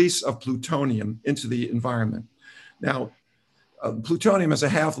and release of plutonium into the environment. Now, plutonium has a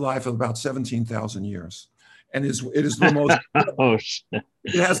half-life of about 17,000 years. And it is the most,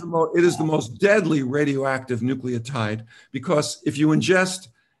 it is the most deadly radioactive nucleotide, because if you ingest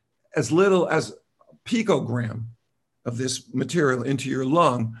as little as a picogram of this material into your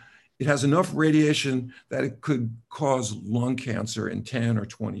lung, it has enough radiation that it could cause lung cancer in 10 or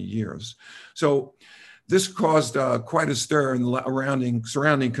 20 years. So this caused quite a stir in the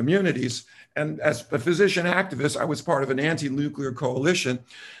surrounding communities. And as a physician activist, I was part of an anti-nuclear coalition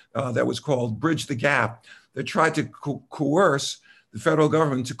that was called Bridge the Gap, that tried to coerce the federal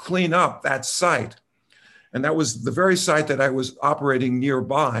government to clean up that site. And that was the very site that I was operating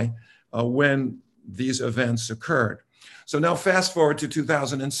nearby when these events occurred. So now fast forward to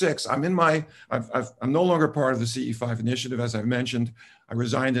 2006, I'm no longer part of the CE5 initiative, as I mentioned. I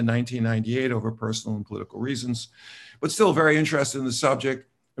resigned in 1998 over personal and political reasons, but still very interested in the subject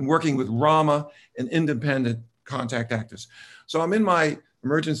and working with RAMA and independent contact actors. So I'm in my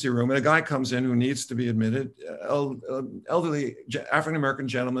emergency room and a guy comes in who needs to be admitted, elderly African-American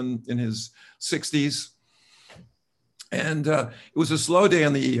gentleman in his 60s. And it was a slow day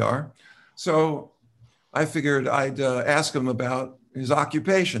in the ER. So I figured I'd ask him about his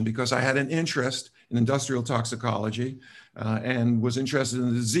occupation because I had an interest in industrial toxicology and was interested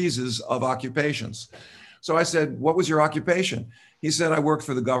in the diseases of occupations. So I said, what was your occupation? He said, I worked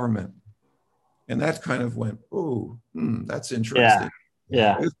for the government. And that kind of went, oh, that's interesting.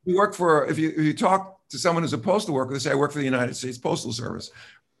 Yeah. If you talk to someone who's a postal worker, they say, I work for the United States Postal Service.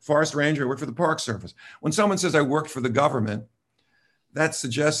 Forest Ranger, I work for the Park Service. When someone says I worked for the government, that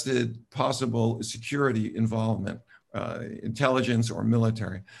suggested possible security involvement, intelligence or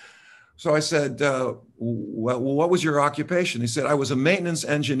military. So I said, well, what was your occupation? He said, I was a maintenance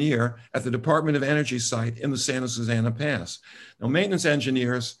engineer at the Department of Energy site in the Santa Susana Pass. Now, maintenance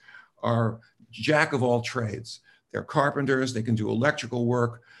engineers are jack of all trades. They're carpenters, they can do electrical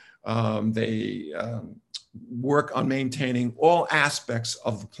work, they work on maintaining all aspects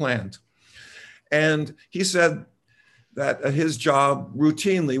of the plant. And he said that his job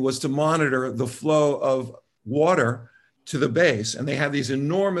routinely was to monitor the flow of water to the base. And they had these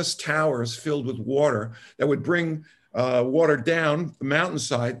enormous towers filled with water that would bring water down the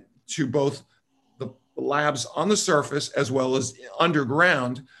mountainside to both the labs on the surface as well as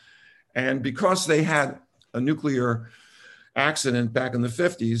underground. And because they had a nuclear accident back in the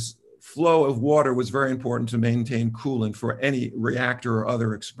 50s, flow of water was very important to maintain coolant for any reactor or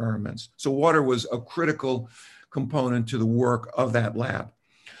other experiments. So water was a critical component to the work of that lab.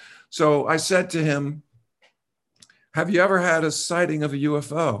 So I said to him, have you ever had a sighting of a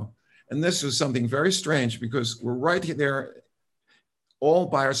UFO? And this was something very strange because we're right there all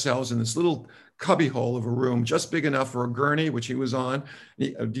by ourselves in this little cubbyhole of a room, just big enough for a gurney, which he was on,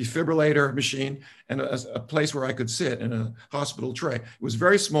 a defibrillator machine, and a place where I could sit in a hospital tray. It was a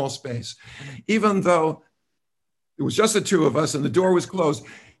very small space. Even though it was just the two of us and the door was closed,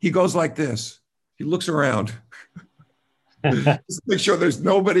 he goes like this. He looks around. Just to make sure there's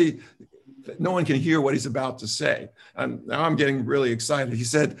nobody, no one can hear what he's about to say. And now I'm getting really excited. He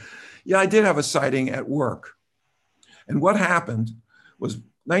said, yeah, I did have a sighting at work. And what happened was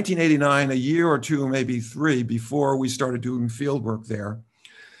 1989, a year or two, maybe three before we started doing field work there,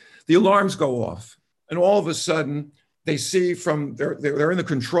 the alarms go off. And all of a sudden they see from, they're in the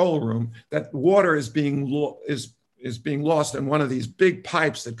control room that water is being lost in one of these big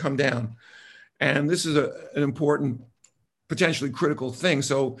pipes that come down. And this is an important, potentially critical thing.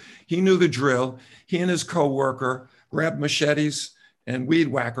 So he knew the drill. He and his coworker grabbed machetes and weed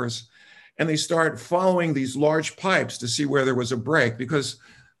whackers, and they start following these large pipes to see where there was a break, because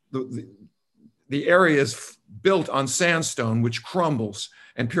the area is built on sandstone, which crumbles,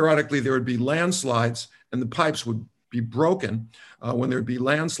 and periodically there would be landslides and the pipes would be broken when there'd be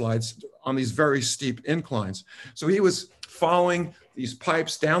landslides on these very steep inclines. So he was following these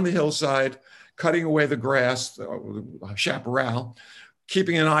pipes down the hillside, cutting away the grass, chaparral,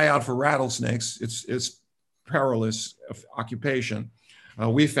 keeping an eye out for rattlesnakes. It's perilous occupation.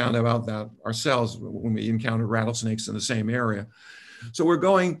 We found out about that ourselves when we encountered rattlesnakes in the same area. So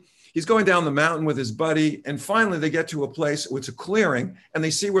he's going down the mountain with his buddy, and finally they get to a place, it's a clearing, and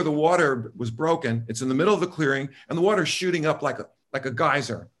they see where the water was broken. It's in the middle of the clearing, and the water's shooting up like a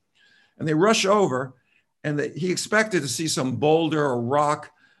geyser. And they rush over, and he expected to see some boulder or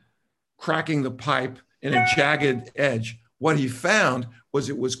rock cracking the pipe in a jagged edge. What he found was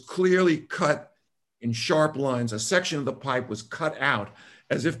it was clearly cut in sharp lines. A section of the pipe was cut out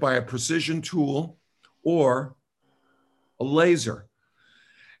as if by a precision tool or a laser.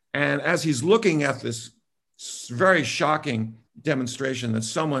 And as he's looking at this very shocking demonstration that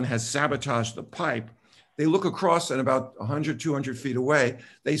someone has sabotaged the pipe, they look across, and about 100, 200 feet away,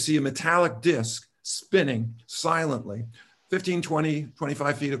 they see a metallic disc spinning silently, 15, 20,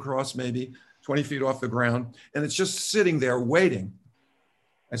 25 feet across, maybe 20 feet off the ground. And it's just sitting there waiting.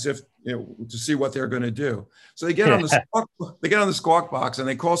 as if, to see what they're going to do. So they get on the squawk box and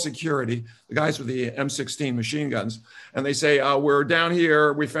they call security, the guys with the M16 machine guns, and they say, we're down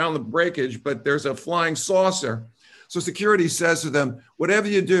here, we found the breakage, but there's a flying saucer. So security says to them, whatever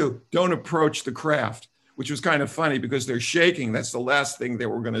you do, don't approach the craft, which was kind of funny because they're shaking. That's the last thing they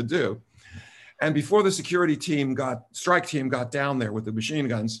were going to do. And before the strike team got down there with the machine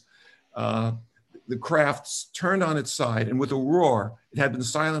guns, the craft turned on its side, and with a roar, it had been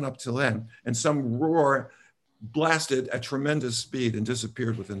silent up till then, and some roar blasted at tremendous speed and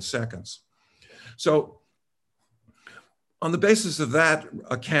disappeared within seconds. So on the basis of that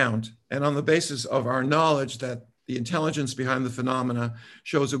account, and on the basis of our knowledge that the intelligence behind the phenomena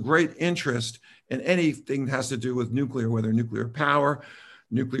shows a great interest in anything that has to do with nuclear, whether nuclear power,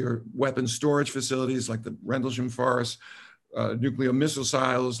 nuclear weapons storage facilities like the Rendlesham Forest, nuclear missile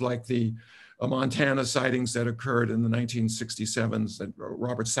silos like the Montana sightings that occurred in the 1967s that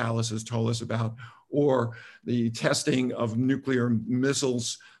Robert Salas has told us about, or the testing of nuclear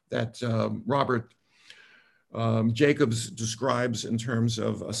missiles that Robert Jacobs describes in terms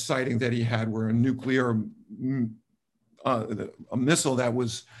of a sighting that he had where a missile that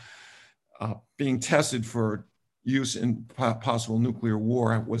was being tested for use in possible nuclear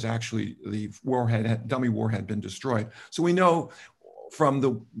war was actually dummy warhead had been destroyed. So we know from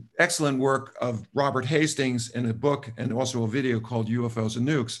the excellent work of Robert Hastings in a book and also a video called UFOs and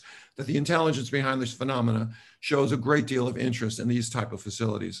Nukes, that the intelligence behind this phenomena shows a great deal of interest in these type of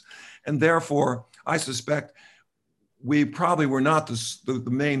facilities. And therefore, I suspect we probably were not the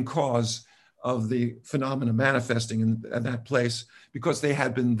main cause of the phenomena manifesting in that place, because they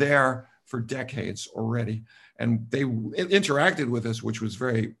had been there for decades already. And they interacted with us, which was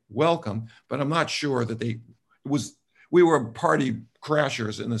very welcome, but I'm not sure that we were party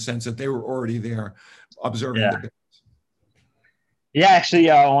crashers in the sense that they were already there observing the base. Yeah, actually,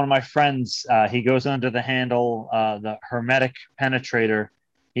 one of my friends, he goes under the handle, the Hermetic Penetrator.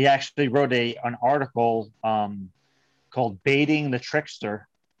 He actually wrote an article called Baiting the Trickster.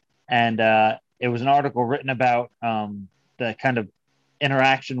 And it was an article written about the kind of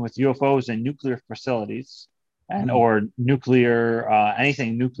interaction with UFOs and nuclear facilities or nuclear,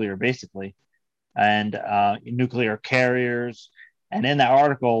 anything nuclear, basically, and nuclear carriers. And in that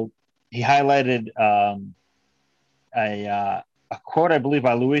article, he highlighted a quote, I believe,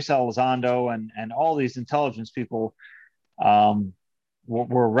 by Luis Elizondo and all these intelligence people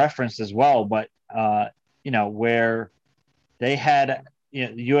were referenced as well. But, where they had,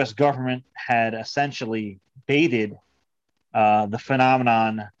 the U.S. government had essentially baited the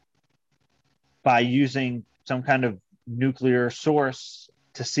phenomenon by using some kind of nuclear source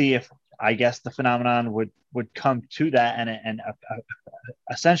to see if, I guess, the phenomenon would come to that, and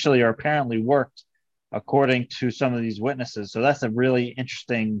essentially or apparently worked according to some of these witnesses. So that's a really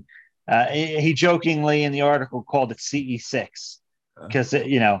interesting. He jokingly in the article called it CE6 because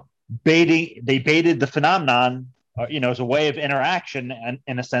they baited the phenomenon, as a way of interaction and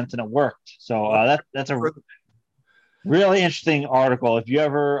in a sense, and it worked. So that's a really interesting article. If you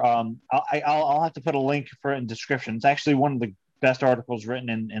ever, I'll have to put a link for it in description. It's actually one of the best articles written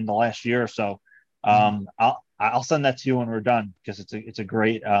in the last year or so. I'll send that to you when we're done because it's a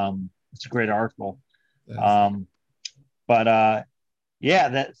great article. There's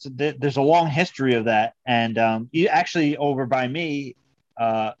a long history of that, and actually over by me,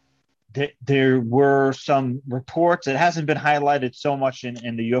 there were some reports. It hasn't been highlighted so much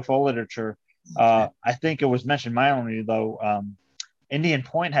in the UFO literature. I think it was mentioned minorly though. Indian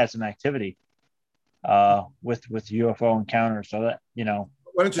Point has some activity with UFO encounters. So that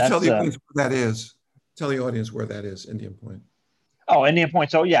Why don't you tell the audience where that is? Tell the audience where that is, Indian Point. Oh, Indian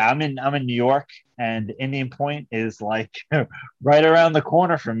Point. So yeah, I'm in New York, and Indian Point is like right around the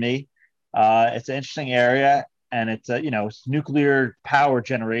corner from me. It's an interesting area, and it's it's nuclear power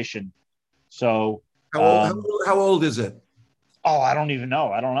generation. So how old is it? Oh, I don't even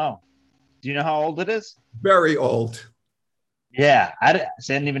know. I don't know. Do you know how old it is? Very old. Yeah, I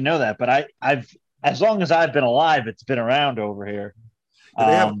didn't even know that. But I've as long as I've been alive, it's been around over here.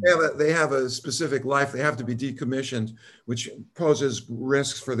 They have a specific life. They have to be decommissioned, which poses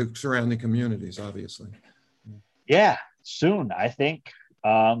risks for the surrounding communities, obviously. Yeah, soon. I think,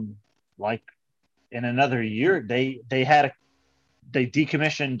 like in another year, they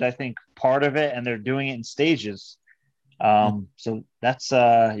decommissioned, I think, part of it, and they're doing it in stages. So that's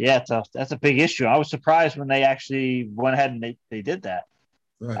that's a big issue. I was surprised when they actually went ahead and they did that.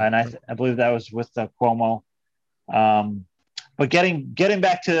 Right. And I believe that was with Cuomo. But getting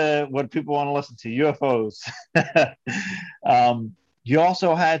back to what people want to listen to, UFOs. You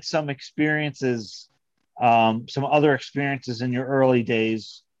also had some experiences some other experiences in your early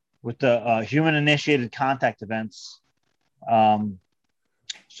days with the human-initiated contact events. Did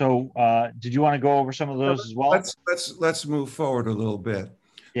you want to go over some of those as well? Let's move forward a little bit,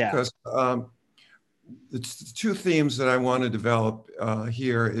 Yeah. because the two themes that I want to develop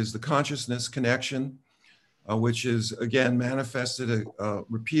here is the consciousness connection, which is again manifested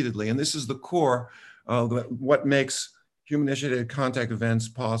repeatedly, and this is the core of what makes human-initiated contact events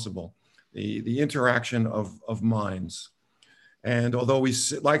possible, the interaction of minds. And although we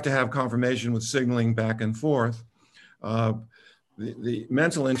like to have confirmation with signaling back and forth, the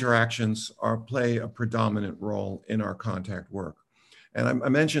mental interactions play a predominant role in our contact work. And I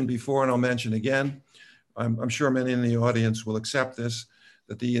mentioned before, and I'll mention again, I'm sure many in the audience will accept this,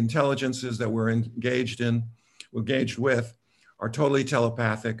 that the intelligences that we're engaged with are totally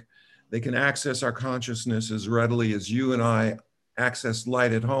telepathic. They can access our consciousness as readily as you and I access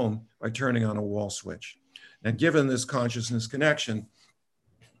light at home by turning on a wall switch. And given this consciousness connection,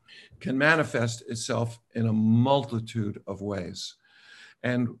 can manifest itself in a multitude of ways.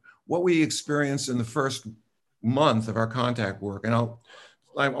 And what we experienced in the first month of our contact work, and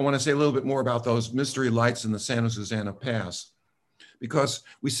I want to say a little bit more about those mystery lights in the Santa Susana Pass, because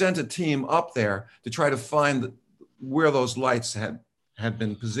we sent a team up there to try to find where those lights had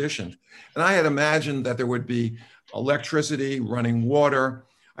been positioned. And I had imagined that there would be electricity, running water.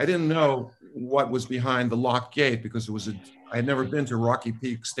 I didn't know what was behind the locked gate, because I had never been to Rocky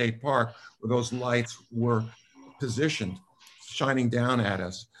Peak State Park where those lights were positioned, shining down at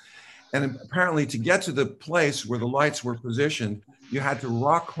us. And apparently to get to the place where the lights were positioned, you had to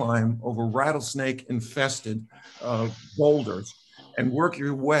rock climb over rattlesnake infested boulders and work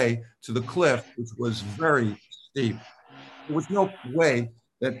your way to the cliff, which was very steep. There was no way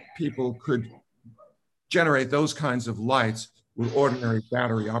that people could generate those kinds of lights with ordinary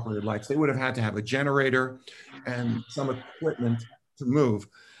battery operated lights. They would have had to have a generator and some equipment to move.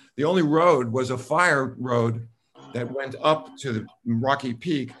 The only road was a fire road that went up to the Rocky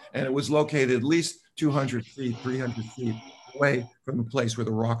Peak, and it was located at least 200 feet, 300 feet away from the place where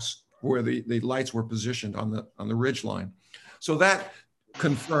the lights were positioned on the ridge line. So that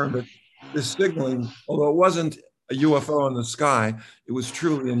confirmed that this signaling, although it wasn't a UFO in the sky, it was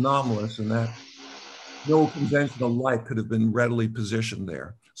truly anomalous, and that no conventional light could have been readily positioned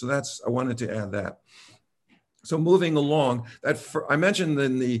there. So I wanted to add that. So moving along, I mentioned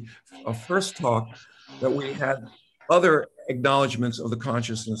in the first talk that we had other acknowledgments of the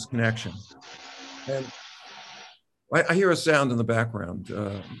consciousness connection. And I hear a sound in the background.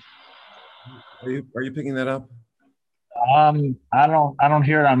 Are you picking that up? I don't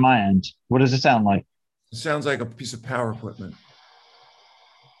hear it on my end. What does it sound like? It sounds like a piece of power equipment.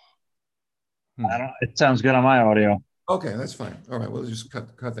 It sounds good on my audio. Okay, that's fine. All right, we'll just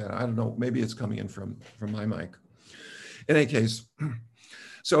cut that. I don't know. Maybe it's coming in from my mic. In any case,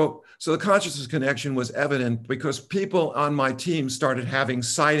 so the consciousness connection was evident because people on my team started having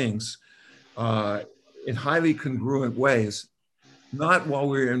sightings in highly congruent ways, not while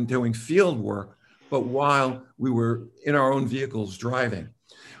we were doing field work, but while we were in our own vehicles driving.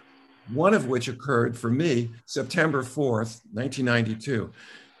 One of which occurred for me September 4th, 1992.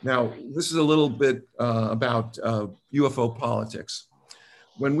 Now, this is a little bit about UFO politics.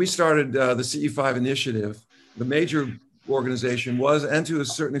 When we started the CE5 initiative, the major organization was, and to a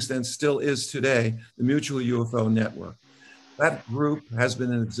certain extent still is today, the Mutual UFO Network. That group has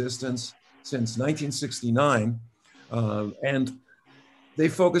been in existence since 1969, and they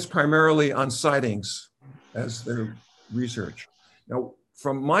focus primarily on sightings as their research. Now,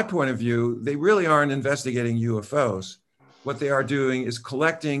 from my point of view, they really aren't investigating UFOs. What they are doing is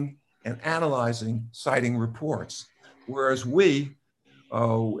collecting and analyzing sighting reports, whereas we,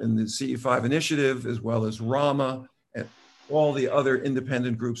 in the CE5 initiative, as well as RAMA and all the other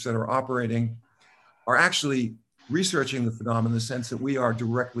independent groups that are operating, are actually researching the phenomenon in the sense that we are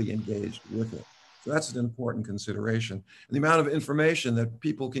directly engaged with it. So that's an important consideration. And the amount of information that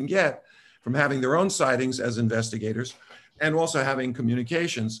people can get from having their own sightings as investigators and also having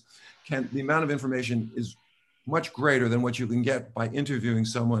communications, the amount of information is much greater than what you can get by interviewing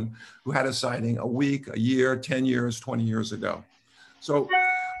someone who had a sighting a week, a year, 10 years, 20 years ago. So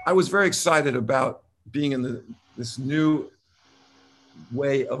I was very excited about being in this new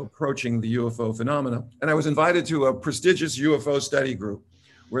way of approaching the UFO phenomena. And I was invited to a prestigious UFO study group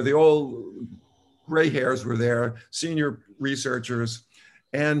where the old gray hairs were there, senior researchers.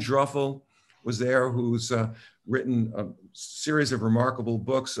 Anne Druffel was there, who's written a series of remarkable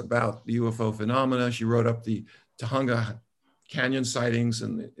books about the UFO phenomena. She wrote up the Tahunga Canyon sightings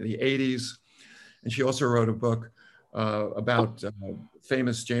in the 80s. And she also wrote a book about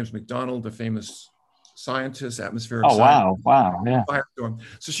famous James McDonald, a famous scientist, atmospheric Oh, scientist. wow. Wow. Yeah. Firestorm.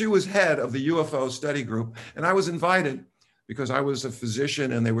 So she was head of the UFO study group, and I was invited because I was a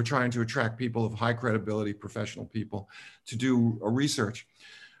physician and they were trying to attract people of high credibility, professional people, to do a research.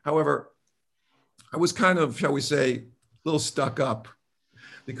 However, I was kind of, shall we say, a little stuck up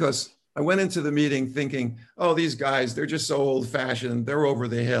because I went into the meeting thinking, oh, these guys, they're just so old fashioned. They're over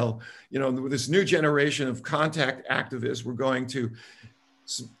the hill. You know, this new generation of contact activists were going to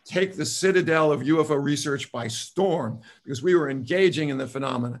take the citadel of UFO research by storm because we were engaging in the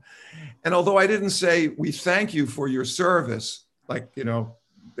phenomena. And although I didn't say, we thank you for your service, like, you know,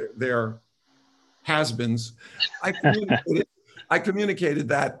 they're has-beens, I communicated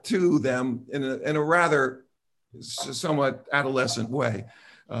that to them in a rather somewhat adolescent way.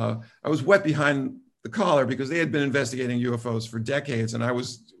 I was wet behind the collar because they had been investigating UFOs for decades, and I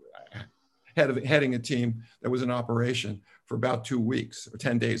was heading a team that was in operation for about 2 weeks or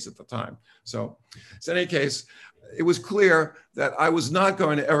 10 days at the time. So in any case, it was clear that I was not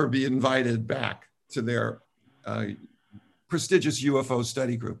going to ever be invited back to their prestigious UFO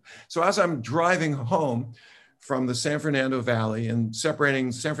study group. So as I'm driving home from the San Fernando Valley, and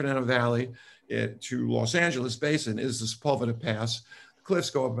separating San Fernando Valley to Los Angeles Basin is the Sepulveda Pass. The cliffs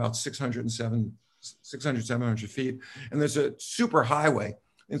go up about 600, 700 feet, and there's a super highway.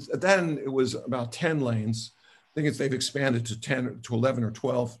 And then it was about 10 lanes. I think they've expanded to 10 to 11 or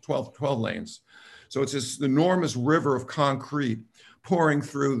 12 lanes. So it's this enormous river of concrete pouring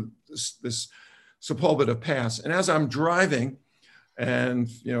through this Sepulveda Pass. And as I'm driving and,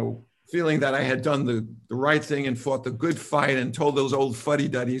 you know, feeling that I had done the right thing and fought the good fight and told those old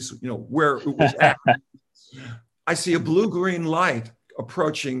fuddy-duddies, you know, where it was at, I see a blue-green light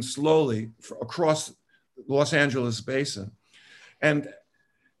approaching slowly across Los Angeles Basin. And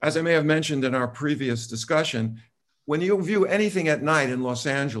as I may have mentioned in our previous discussion, when you view anything at night in Los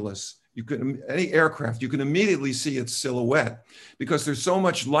Angeles, any aircraft, you can immediately see its silhouette because there's so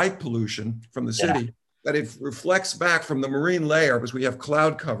much light pollution from the city that it reflects back from the marine layer, because we have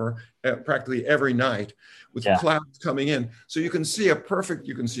cloud cover practically every night with clouds coming in. So you can see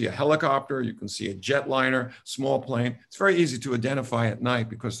you can see a helicopter, you can see a jetliner, small plane. It's very easy to identify at night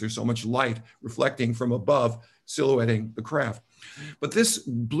because there's so much light reflecting from above, silhouetting the craft. But this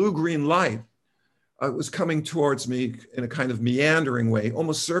blue-green light was coming towards me in a kind of meandering way,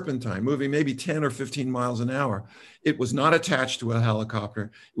 almost serpentine, moving maybe 10 or 15 miles an hour. It was not attached to a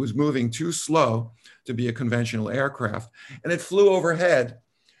helicopter. It was moving too slow to be a conventional aircraft. And it flew overhead,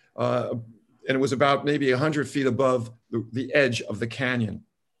 and it was about maybe 100 feet above the edge of the canyon.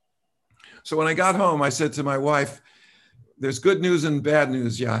 So when I got home, I said to my wife, there's good news and bad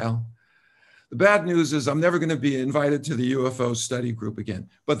news, Yael. The bad news is I'm never going to be invited to the UFO study group again.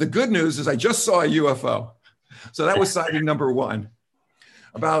 But the good news is I just saw a UFO. So that was sighting number one.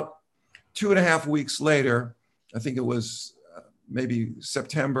 About 2.5 weeks later, I think it was maybe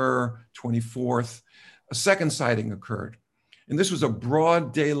September 24th, a second sighting occurred. And this was a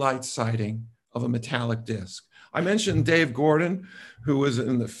broad daylight sighting of a metallic disc. I mentioned Dave Gordon, who was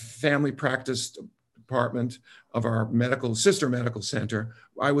in the family practice department of our sister medical center.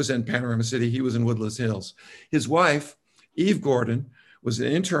 I was in Panorama City, he was in Woodlands Hills. His wife, Eve Gordon, was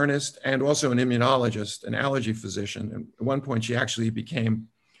an internist and also an immunologist, an allergy physician. And at one point, she actually became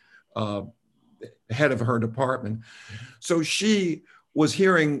head of her department. So she was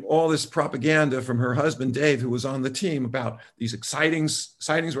hearing all this propaganda from her husband, Dave, who was on the team about these exciting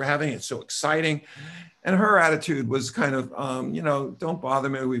sightings we're having. It's so exciting. And her attitude was kind of, you know, don't bother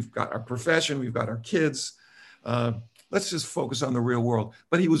me. We've got our profession, we've got our kids. Let's just focus on the real world.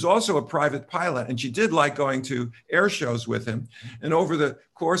 But he was also a private pilot, and she did like going to air shows with him. And over the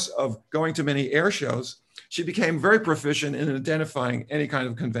course of going to many air shows, she became very proficient in identifying any kind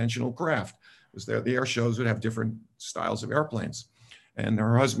of conventional craft. The air shows would have different styles of airplanes. And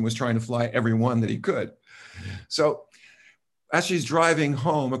her husband was trying to fly every one that he could. So as she's driving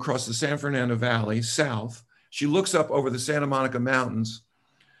home across the San Fernando Valley south, she looks up over the Santa Monica Mountains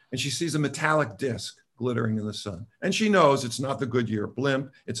and she sees a metallic disc glittering in the sun. And she knows it's not the Goodyear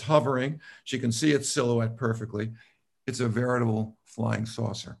blimp, it's hovering. She can see its silhouette perfectly. It's a veritable flying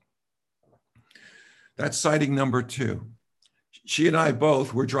saucer. That's sighting number two. She and I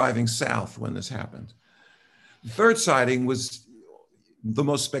both were driving south when this happened. The third sighting was the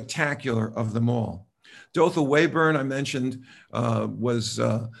most spectacular of them all. Dotha Wayburn, I mentioned, was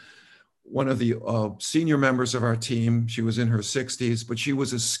one of the senior members of our team. She was in her 60s, but she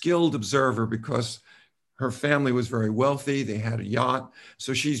was a skilled observer because her family was very wealthy. They had a yacht.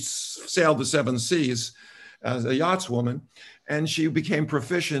 So she sailed the seven seas as a yachtswoman, and she became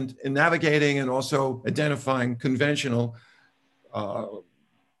proficient in navigating and also identifying conventional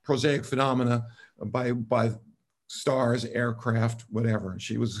prosaic phenomena by stars, aircraft, whatever.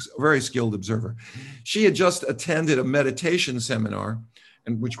 She was a very skilled observer. She had just attended a meditation seminar,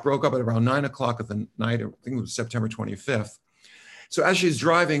 and which broke up at around 9 o'clock at the night. I think it was September 25th. So as she's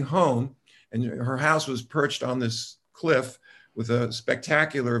driving home, and her house was perched on this cliff with a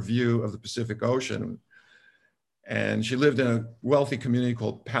spectacular view of the Pacific Ocean. And she lived in a wealthy community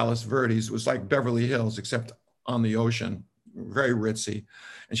called Palos Verdes. It was like Beverly Hills, except on the ocean, very ritzy.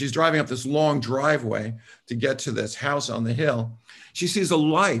 And she's driving up this long driveway to get to this house on the hill. She sees a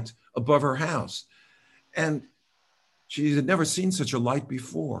light above her house. And she had never seen such a light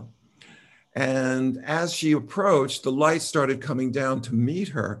before. And as she approached, the light started coming down to meet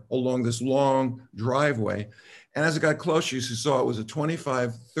her along this long driveway. And as it got closer, she saw it was a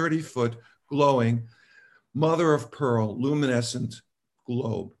 25, 30-foot glowing mother of pearl luminescent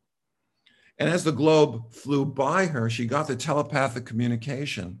globe. And as the globe flew by her, she got the telepathic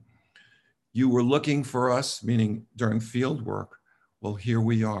communication. You were looking for us, meaning during field work. Well, here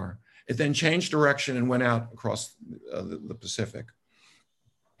we are. It then changed direction and went out across the Pacific.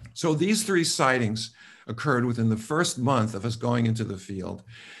 So these 3 sightings occurred within the first month of us going into the field.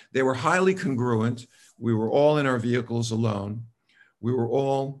 They were highly congruent. We were all in our vehicles alone. We were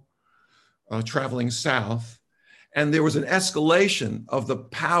all traveling south. And there was an escalation of the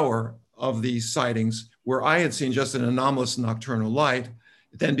power of these sightings where I had seen just an anomalous nocturnal light.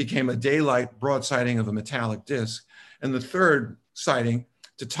 It then became a daylight broad sighting of a metallic disc. And the third sighting,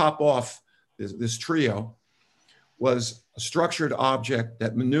 to top off this trio, was a structured object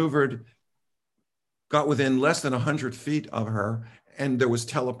that maneuvered, got within less than 100 feet of her, and there was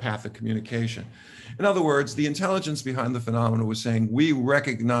telepathic communication. In other words, the intelligence behind the phenomena was saying, we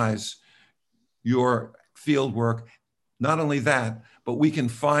recognize your field work. Not only that, but we can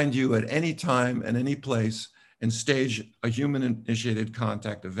find you at any time and any place and stage a human-initiated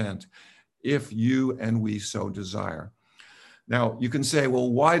contact event if you and we so desire. Now, you can say,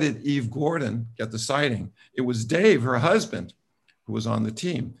 well, why did Eve Gordon get the sighting? It was Dave, her husband, who was on the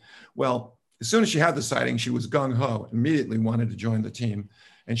team. Well, as soon as she had the sighting, she was gung-ho, immediately wanted to join the team.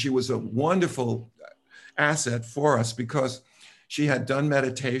 And she was a wonderful asset for us because she had done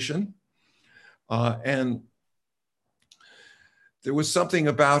meditation. And there was something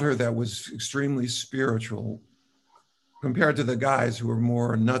about her that was extremely spiritual. Compared to the guys who were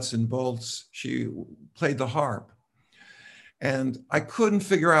more nuts and bolts, she played the harp. And I couldn't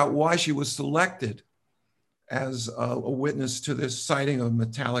figure out why she was selected as a witness to this sighting of a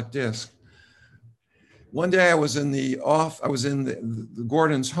metallic disc. One day I was in the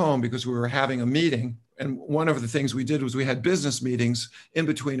Gordon's home because we were having a meeting. And one of the things we did was we had business meetings in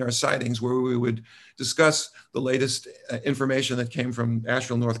between our sightings where we would discuss the latest information that came from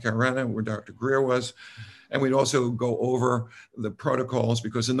Asheville, North Carolina, where Dr. Greer was. And we'd also go over the protocols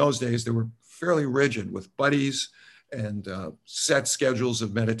because in those days they were fairly rigid with buddies and set schedules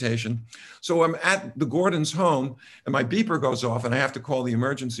of meditation. So I'm at the Gordon's home and my beeper goes off and I have to call the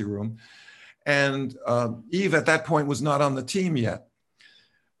emergency room. And Eve at that point was not on the team yet.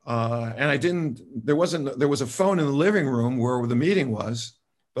 And there was a phone in the living room where the meeting was,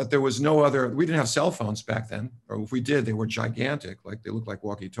 but there was no other, we didn't have cell phones back then, or if we did, they were gigantic, like they looked like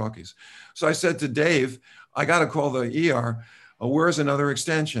walkie-talkies. So I said to Dave, I got to call the ER, where's another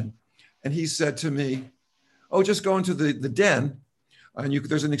extension? And he said to me, oh, just go into the den, and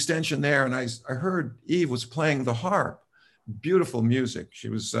there's an extension there. And I heard Eve was playing the harp, beautiful music. She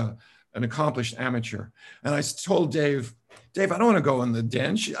was an accomplished amateur. And I told Dave, I don't want to go in the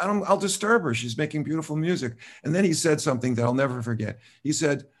den. I'll disturb her. She's making beautiful music. And then he said something that I'll never forget. He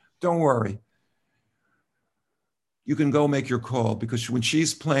said, don't worry. You can go make your call because when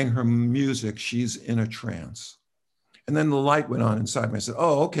she's playing her music, she's in a trance. And then the light went on inside me. I said,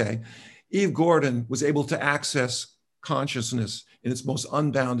 oh, okay. Eve Gordon was able to access consciousness in its most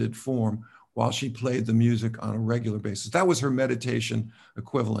unbounded form while she played the music on a regular basis. That was her meditation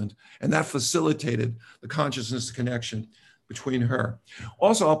equivalent. And that facilitated the consciousness connection between her.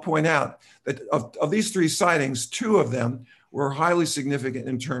 Also, I'll point out that of these 3 sightings, 2 of them were highly significant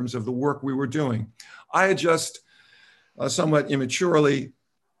in terms of the work we were doing. I had just somewhat immaturely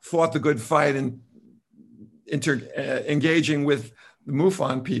fought the good fight and engaging with the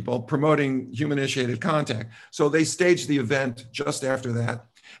MUFON people promoting human-initiated contact. So they staged the event just after that.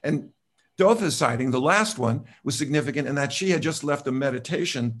 And Dotha's sighting, the last one, was significant in that she had just left a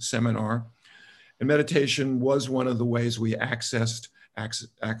meditation seminar. And meditation was one of the ways we accessed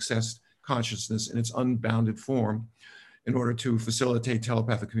consciousness in its unbounded form in order to facilitate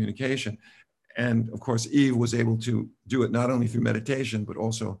telepathic communication. And of course, Eve was able to do it not only through meditation, but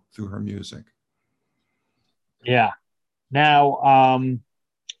also through her music. Yeah. Now,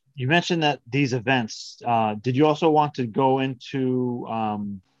 You mentioned that these events, did you also want to go into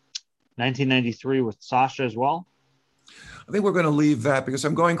 1993 with Sasha as well? I think we're going to leave that because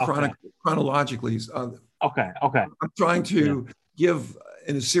I'm going Okay. chronologically. Okay. Okay. I'm trying Yeah. to give,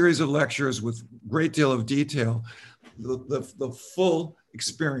 in a series of lectures with great deal of detail, the full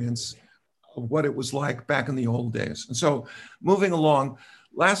experience of what it was like back in the old days. And so moving along,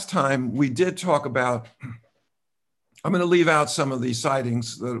 last time we did talk about, I'm going to leave out some of these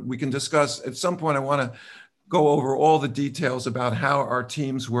sightings that we can discuss. At some point, I want to go over all the details about how our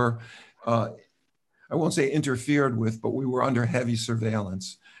teams were, I won't say interfered with, but we were under heavy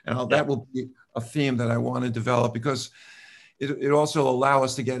surveillance. And Yeah. that will be a theme that I want to develop because it also allow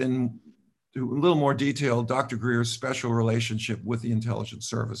us to get into a little more detail Dr. Greer's special relationship with the intelligence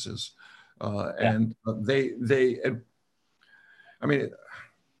services. Yeah. And I mean,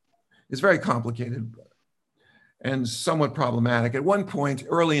 it's very complicated and somewhat problematic. At one point,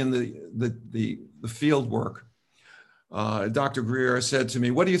 early in the field work, Dr. Greer said to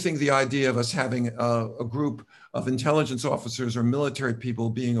me, "What do you think the idea of us having a group of intelligence officers or military people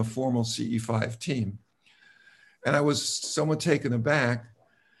being a formal CE5 team?" And I was somewhat taken aback.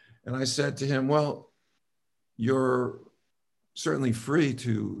 And I said to him, "Well, you're certainly free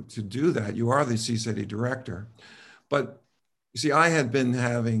to do that. You are the CSETI director." But you see, I had been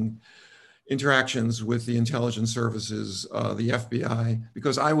having interactions with the intelligence services, the FBI,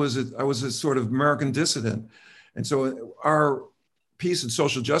 because I was a sort of American dissident. And so our peace and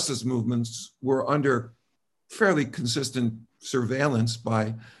social justice movements were under fairly consistent surveillance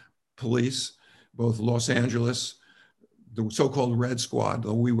by police, both Los Angeles, the so-called Red Squad,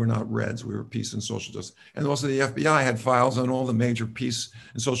 though we were not Reds, we were peace and social justice. And also the FBI had files on all the major peace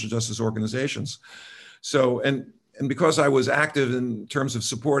and social justice organizations. So, and because I was active in terms of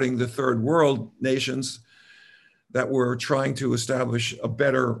supporting the third world nations that were trying to establish a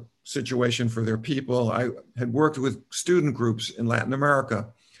better situation for their people, I had worked with student groups in Latin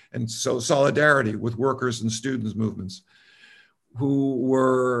America. And so solidarity with workers and students movements who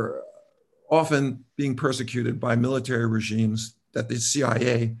were often being persecuted by military regimes that the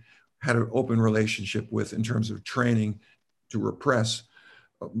CIA had an open relationship with in terms of training to repress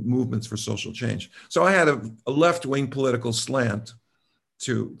movements for social change. So I had a left-wing political slant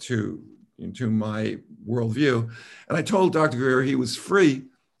to my worldview. And I told Dr. Greer he was free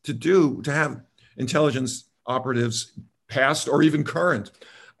to have intelligence operatives, past or even current,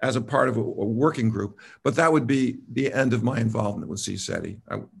 as a part of a working group. But that would be the end of my involvement with CSETI.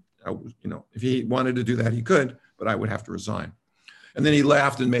 If he wanted to do that, he could, but I would have to resign. And then he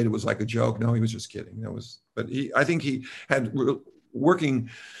laughed and made it was like a joke. No, he was just kidding. I think he had working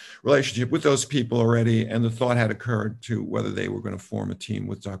relationship with those people already, and the thought had occurred to whether they were going to form a team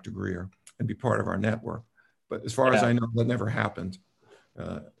with Dr. Greer and be part of our network. But as far as I know, that never happened.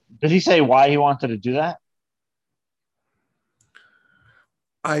 Did he say why he wanted to do that?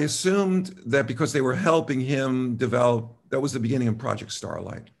 I assumed that because they were helping him develop, that was the beginning of Project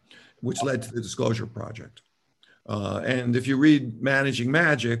Starlight, which led to the Disclosure Project. And if you read Managing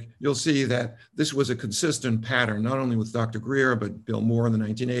Magic, you'll see that this was a consistent pattern, not only with Dr. Greer, but Bill Moore in the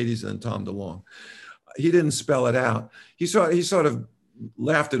 1980s and Tom DeLonge. He didn't spell it out. He sort of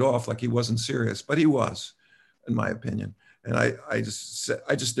laughed it off like he wasn't serious, but he was, in my opinion. And I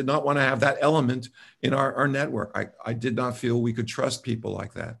just did not want to have that element in our network. I did not feel we could trust people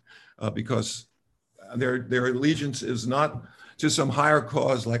like that because their allegiance is not to some higher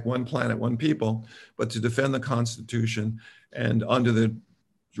cause like one planet, one people, but to defend the Constitution and under the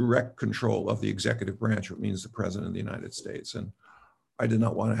direct control of the executive branch, which means the President of the United States. And I did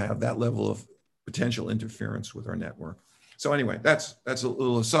not want to have that level of potential interference with our network. So anyway, that's a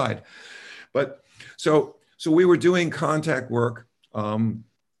little aside. But so we were doing contact work,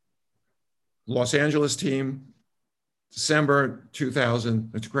 Los Angeles team, December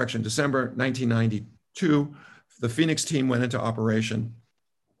 1992, the Phoenix team went into operation.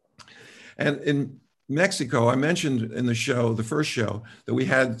 And in Mexico, I mentioned in the show, the first show, that we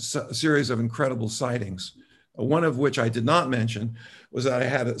had a series of incredible sightings. One of which I did not mention was that I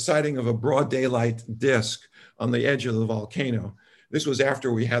had a sighting of a broad daylight disc on the edge of the volcano. This was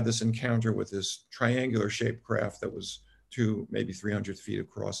after we had this encounter with this triangular shaped craft that was maybe 300 feet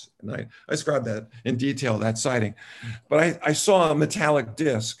across. And I described that in detail, that sighting. But I saw a metallic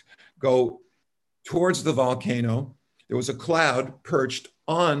disc go towards the volcano. There was a cloud perched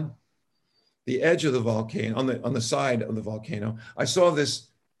on the edge of the volcano, on the side of the volcano. I saw this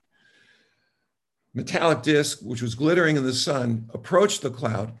metallic disc, which was glittering in the sun, approach the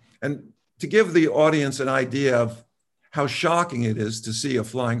cloud. And to give the audience an idea of how shocking it is to see a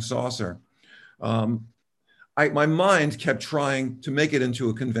flying saucer, my mind kept trying to make it into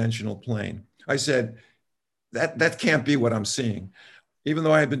a conventional plane. I said, that can't be what I'm seeing. Even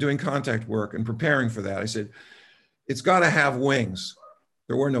though I had been doing contact work and preparing for that, I said, it's got to have wings.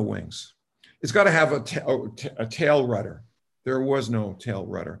 There were no wings. It's got to have a tail rudder. There was no tail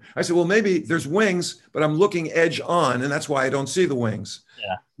rudder. I said, well, maybe there's wings, but I'm looking edge on, and that's why I don't see the wings.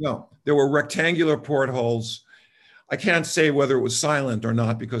 Yeah. No, there were rectangular portholes. I can't say whether it was silent or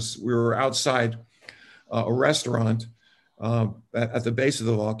not because we were outside a restaurant at the base of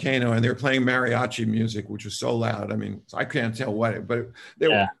the volcano, and they were playing mariachi music, which was so loud. I mean, I can't tell what, but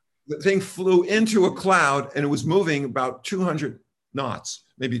the thing flew into a cloud, and it was moving about 200 knots,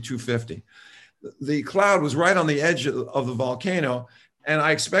 maybe 250. The cloud was right on the edge of the volcano, and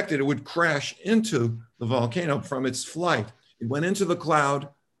I expected it would crash into the volcano from its flight. It went into the cloud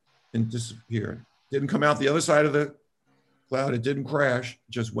and disappeared. Didn't come out the other side of the cloud. It didn't crash,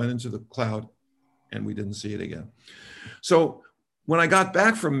 just went into the cloud, and we didn't see it again. So when I got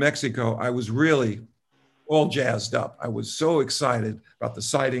back from Mexico, I was really all jazzed up. I was so excited about the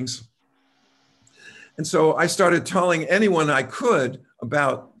sightings. And so I started telling anyone I could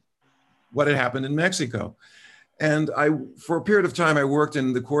about what had happened in Mexico. And for a period of time, I worked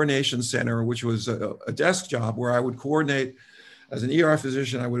in the coordination center, which was a desk job where I would coordinate, as an ER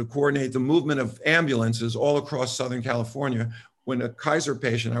physician, I would coordinate the movement of ambulances all across Southern California. When a Kaiser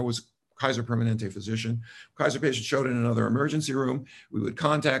patient, I was Kaiser Permanente physician, Kaiser patient showed in another emergency room, we would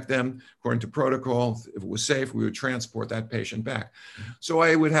contact them according to protocol. If it was safe, we would transport that patient back. So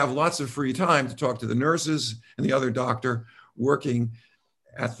I would have lots of free time to talk to the nurses and the other doctor working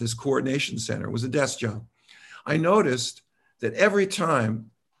at this coordination center. It was a desk job. I noticed that every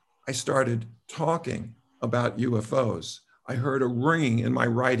time I started talking about UFOs, I heard a ringing in my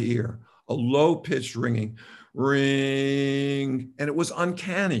right ear, a low-pitched ringing, ring, and it was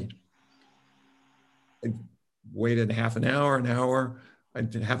uncanny. I waited half an hour,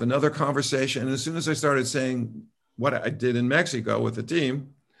 I'd have another conversation, and as soon as I started saying what I did in Mexico with the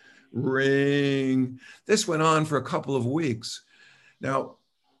team, ring, this went on for a couple of weeks. Now,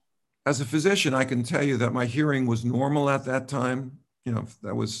 as a physician, I can tell you that my hearing was normal at that time. You know,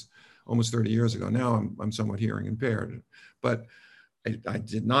 that was almost 30 years ago. Now I'm somewhat hearing impaired, but I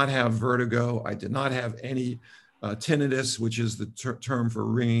did not have vertigo. I did not have any tinnitus, which is the term for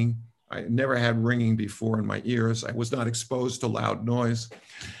ringing. I never had ringing before in my ears. I was not exposed to loud noise,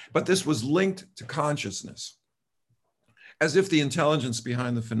 but this was linked to consciousness, as if the intelligence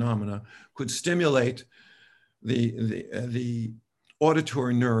behind the phenomena could stimulate the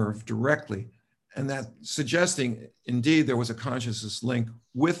auditory nerve directly, and that suggesting indeed there was a consciousness link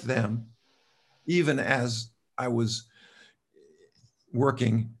with them, even as I was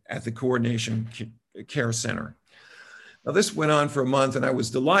working at the coordination care center. Now this went on for a month, and I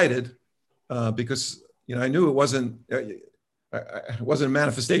was delighted because I knew it wasn't a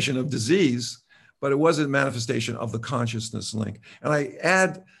manifestation of disease, but it was a manifestation of the consciousness link. And I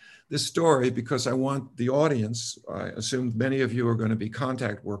add this story because I want the audience, I assume many of you are going to be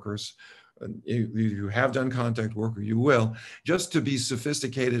contact workers, you have done contact work or you will, just to be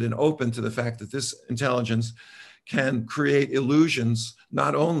sophisticated and open to the fact that this intelligence can create illusions,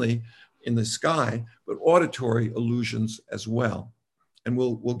 not only in the sky, but auditory illusions as well. And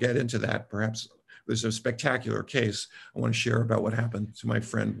we'll get into that. Perhaps there's a spectacular case I want to share about what happened to my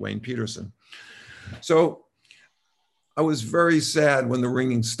friend Wayne Peterson. So I was very sad when the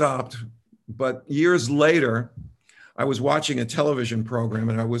ringing stopped, but years later, I was watching a television program,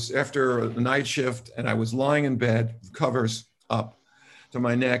 and I was after a night shift, and I was lying in bed, covers up to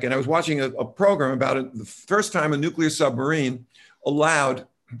my neck, and I was watching a program about it, the first time a nuclear submarine allowed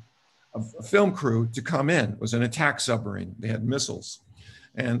a film crew to come in. It was an attack submarine. They had missiles.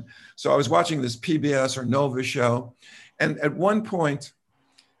 And so I was watching this PBS or Nova show, and at one point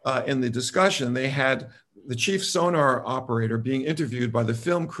in the discussion, they had the chief sonar operator being interviewed by the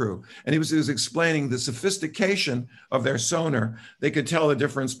film crew. And he was explaining the sophistication of their sonar. They could tell the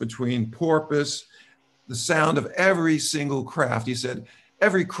difference between porpoise, the sound of every single craft. He said,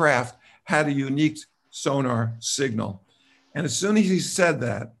 every craft had a unique sonar signal. And as soon as he said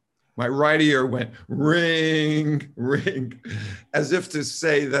that, my right ear went ring, ring, as if to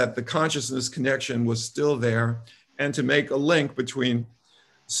say that the consciousness connection was still there and to make a link between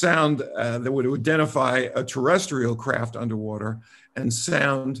sound that would identify a terrestrial craft underwater and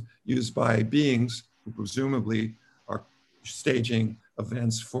sound used by beings who presumably are staging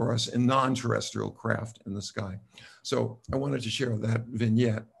events for us in non-terrestrial craft in the sky. So I wanted to share that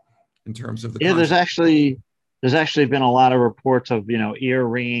vignette in terms of the there's actually been a lot of reports of ear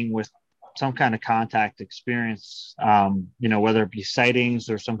ringing with some kind of contact experience, whether it be sightings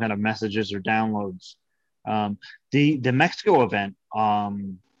or some kind of messages or downloads. The Mexico event, are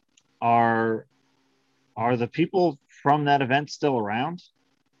the people from that event still around?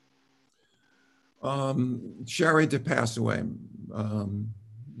 Sherry did pass away.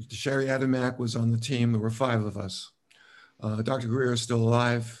 Sherry Adamak was on the team. There were 5 of us. Dr. Greer is still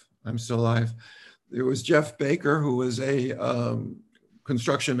alive. I'm still alive. There was Jeff Baker, who was a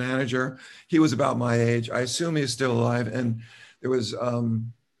construction manager. He was about my age. I assume he's still alive. And there was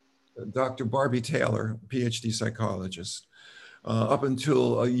Dr. Barbie Taylor, PhD psychologist. Up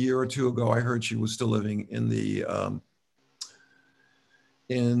until a year or 2 ago, I heard she was still living in the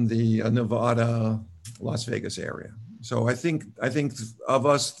Nevada, Las Vegas area. So I think of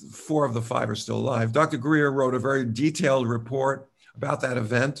us, 4 of the 5 are still alive. Dr. Greer wrote a very detailed report about that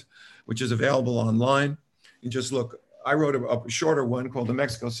event, which is available online. You just look. I wrote a shorter one called the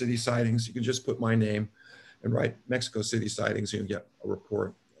Mexico City Sightings. You can just put my name and write Mexico City Sightings, and you get a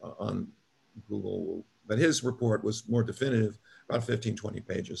report on Google. But his report was more definitive, about 15, 20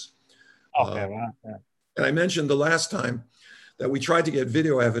 pages. Okay, wow. Yeah. And I mentioned the last time that we tried to get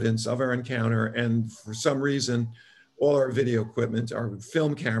video evidence of our encounter, and for some reason, all our video equipment, our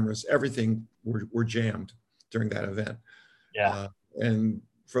film cameras, everything were jammed during that event. Yeah. And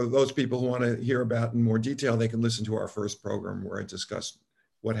for those people who want to hear about in more detail, they can listen to our first program where I discussed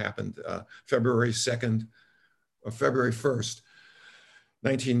what happened February 1st,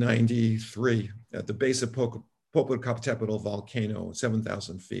 1993, at the base of Popocatépetl volcano,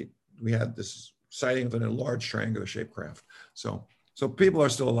 7,000 feet. We had this sighting of an enlarged triangular-shaped craft. So people are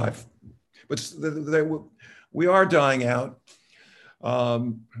still alive, but we are dying out.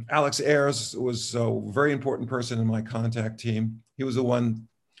 Alex Ayers was a very important person in my contact team. He was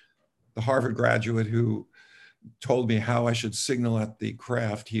the Harvard graduate who told me how I should signal at the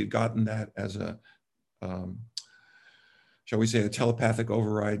craft. He had gotten that as a, shall we say, a telepathic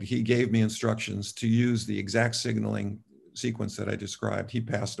override. He gave me instructions to use the exact signaling sequence that I described. He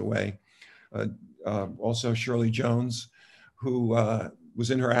passed away. Also Shirley Jones, who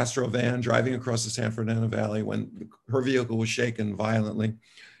was in her Astro van driving across the San Fernando Valley when her vehicle was shaken violently.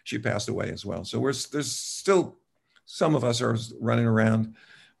 She passed away as well. So there's still, some of us are running around,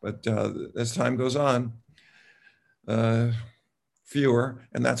 but as time goes on, fewer.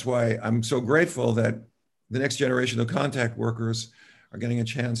 And that's why I'm so grateful that the next generation of contact workers are getting a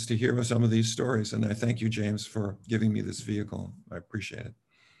chance to hear some of these stories. And I thank you, James, for giving me this vehicle. I appreciate it.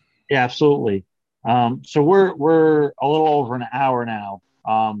 Yeah, absolutely. So we're a little over an hour now.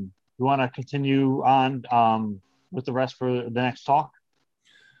 You want to continue on with the rest for the next talk?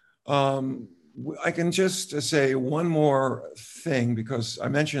 I can just say one more thing, because I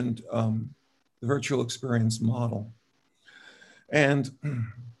mentioned the virtual experience model. And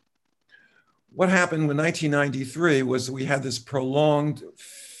what happened in 1993 was we had this prolonged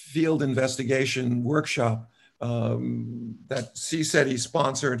field investigation workshop that CSETI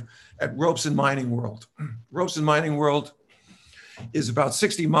sponsored at Robeson Mining World. Robeson Mining World is about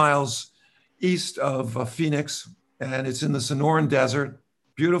 60 miles east of Phoenix, and it's in the Sonoran Desert.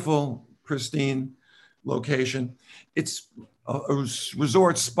 Beautiful, pristine location. It's a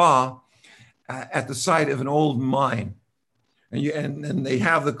resort spa at the site of an old mine. And they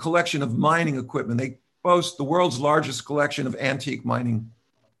have the collection of mining equipment. They boast the world's largest collection of antique mining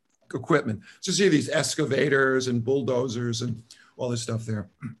equipment. So you see these excavators and bulldozers and all this stuff there.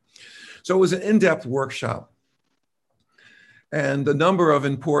 So it was an in-depth workshop. And a number of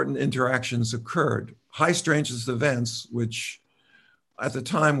important interactions occurred. High strangeness events, which at the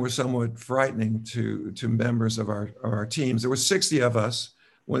time were somewhat frightening to members of our teams. There were 60 of us.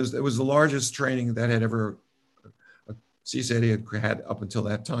 It was the largest training that had ever CSETI had up until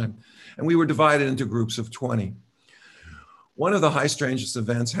that time. And we were divided into groups of 20. One of the high strangeness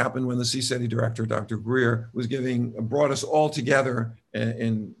events happened when the CSETI director, Dr. Greer, brought us all together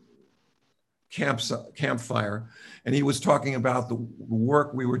in campfire. And he was talking about the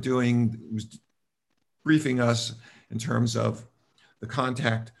work we were doing. He was briefing us in terms of the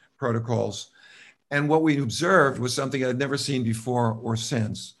contact protocols. And what we observed was something I'd never seen before or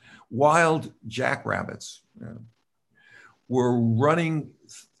since. Wild jackrabbits were running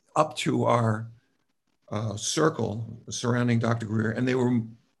up to our circle surrounding Dr. Greer, and they were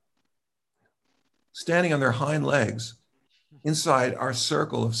standing on their hind legs inside our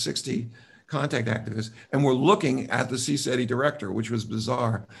circle of 60 contact activists, and were looking at the CSETI director, which was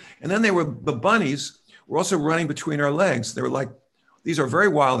bizarre. And then the bunnies were also running between our legs. They were like, these are very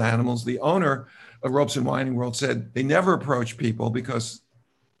wild animals. The owner of Robeson Mining World said they never approach people because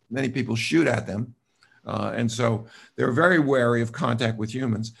many people shoot at them. And so they're very wary of contact with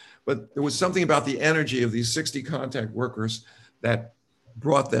humans. But there was something about the energy of these 60 contact workers that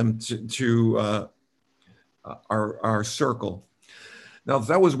brought them to our circle. Now,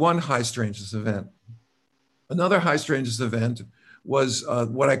 that was one high strangeness event. Another high strangeness event was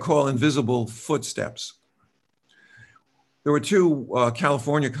what I call invisible footsteps. There were two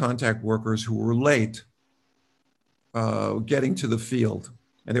California contact workers who were late getting to the field,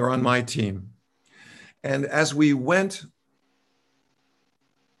 and they were on my team. And as we went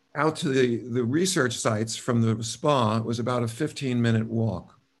out to the research sites from the spa, it was about a 15-minute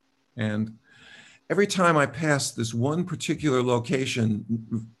walk. And every time I passed this one particular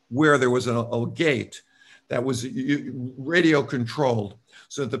location where there was a gate that was radio controlled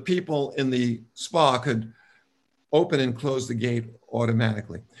so that the people in the spa could open and close the gate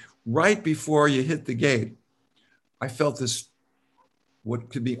automatically. Right before you hit the gate, I felt this, what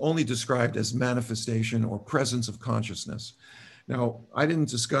could be only described as manifestation or presence of consciousness. Now, I didn't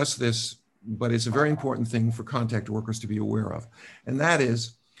discuss this, but it's a very important thing for contact workers to be aware of. And that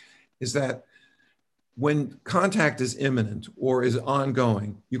is that when contact is imminent or is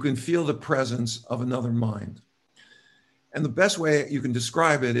ongoing, you can feel the presence of another mind. And the best way you can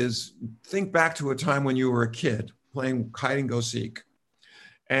describe it is think back to a time when you were a kid playing hide and go seek,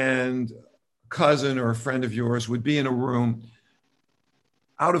 and a cousin or a friend of yours would be in a room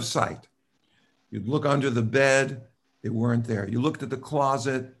out of sight. You'd look under the bed, they weren't there. You looked at the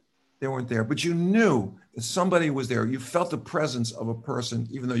closet, they weren't there, but you knew that somebody was there. You felt the presence of a person,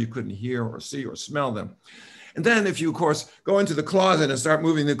 even though you couldn't hear or see or smell them. And then if you, of course, go into the closet and start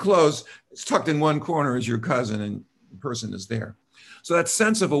moving the clothes, it's tucked in one corner is your cousin and the person is there. So that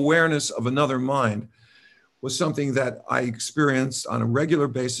sense of awareness of another mind was something that I experienced on a regular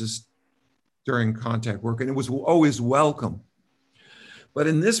basis during contact work, and it was always welcome. But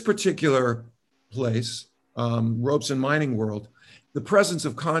in this particular place, ropes and mining world, the presence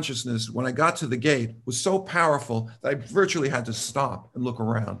of consciousness when I got to the gate was so powerful that I virtually had to stop and look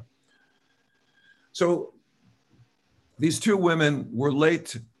around. So these two women were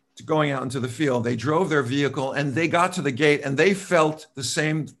late to going out into the field. They drove their vehicle and they got to the gate and they felt the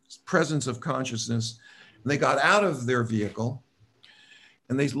same presence of consciousness. And they got out of their vehicle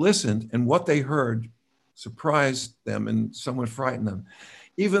and they listened, and what they heard surprised them and somewhat frightened them.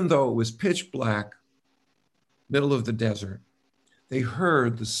 Even though it was pitch black, middle of the desert, they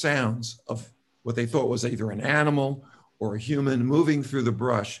heard the sounds of what they thought was either an animal or a human moving through the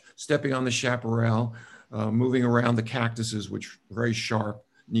brush, stepping on the chaparral, moving around the cactuses, which were very sharp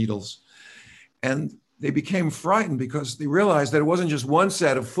needles. And they became frightened because they realized that it wasn't just one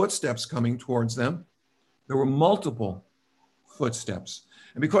set of footsteps coming towards them. There were multiple footsteps.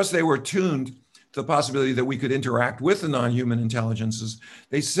 And because they were tuned to the possibility that we could interact with the non-human intelligences,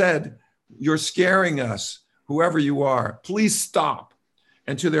 they said, "You're scaring us. Whoever you are, please stop."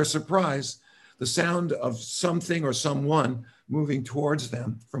 And to their surprise, the sound of something or someone moving towards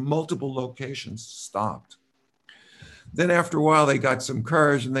them from multiple locations stopped. Then after a while, they got some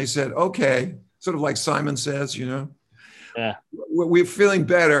courage and they said, "Okay," sort of like Simon Says, you know, yeah, we're feeling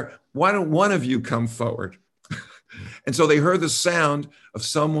better. Why don't one of you come forward? And so they heard the sound of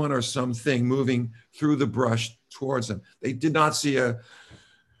someone or something moving through the brush towards them. They did not see a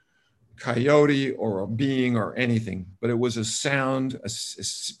coyote or a being or anything, but it was a sound,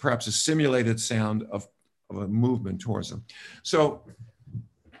 perhaps a simulated sound of a movement towards them. So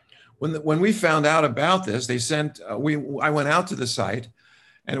when we found out about this, they sent, I went out to the site,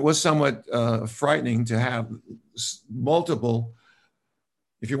 and it was somewhat frightening to have multiple,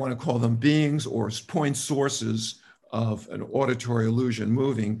 if you want to call them beings or point sources of an auditory illusion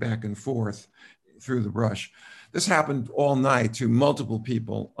moving back and forth through the brush. This happened all night to multiple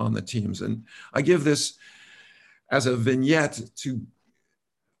people on the teams. And I give this as a vignette to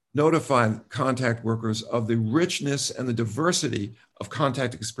notify contact workers of the richness and the diversity of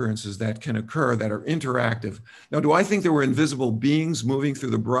contact experiences that can occur that are interactive. Now, do I think there were invisible beings moving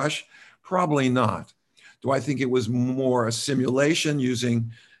through the brush? Probably not. Do I think it was more a simulation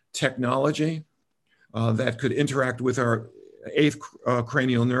using technology that could interact with our eighth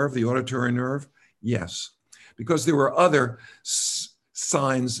cranial nerve, the auditory nerve? Yes, because there were other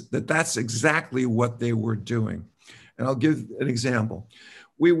signs that that's exactly what they were doing. And I'll give an example.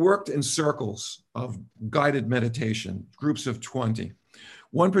 We worked in circles of guided meditation, groups of 20.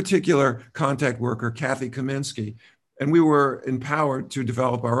 One particular contact worker, Kathy Kaminsky, and we were empowered to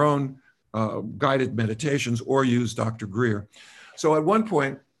develop our own guided meditations or use Dr. Greer. So at one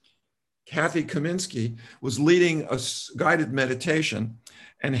point, Kathy Kaminsky was leading a guided meditation,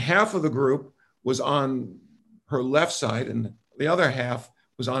 and half of the group was on her left side and the other half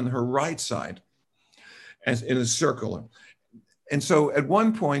was on her right side, as in a circle. And so at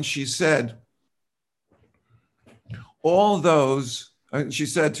one point she said, all those She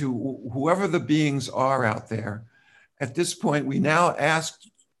said to whoever the beings are out there, at this point, we now ask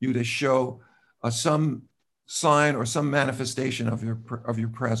you to show some sign or some manifestation of your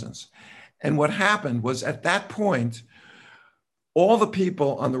presence. And what happened was at that point, all the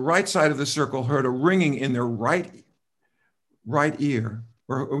people on the right side of the circle heard a ringing in their right ear,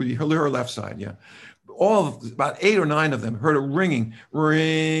 or her left side, yeah. About 8 or 9 of them heard a ringing,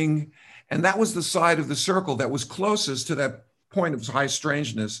 ring. And that was the side of the circle that was closest to that point of high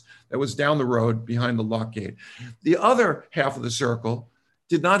strangeness that was down the road behind the lock gate. The other half of the circle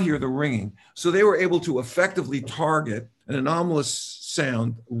did not hear the ringing. So they were able to effectively target an anomalous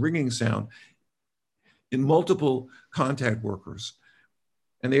sound, ringing sound, in multiple contact workers.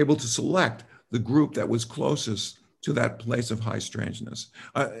 And they're able to select the group that was closest to that place of high strangeness.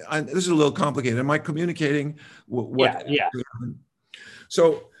 This is a little complicated. Am I communicating what? Yeah.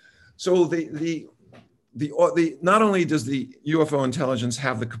 So not only does the UFO intelligence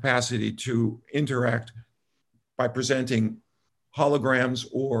have the capacity to interact by presenting holograms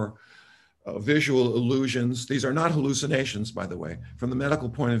or visual illusions. These are not hallucinations, by the way. From the medical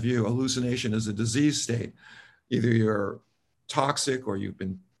point of view, hallucination is a disease state. Either you're toxic, or you've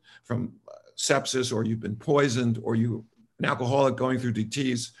been from sepsis, or you've been poisoned, or you're an alcoholic going through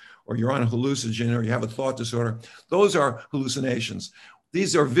DTs, or you're on a hallucinogen, or you have a thought disorder. Those are hallucinations.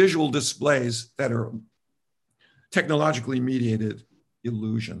 These are visual displays that are technologically mediated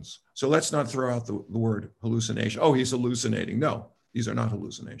illusions. So let's not throw out the word hallucination. Oh, he's hallucinating. No, these are not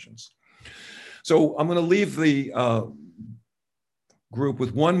hallucinations. So I'm going to leave the group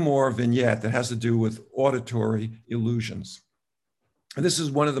with one more vignette that has to do with auditory illusions. And this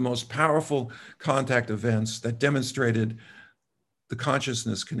is one of the most powerful contact events that demonstrated the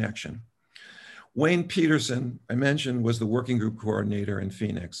consciousness connection. Wayne Peterson, I mentioned, was the working group coordinator in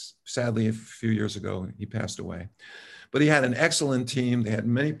Phoenix. Sadly, a few years ago, he passed away. But he had an excellent team. They had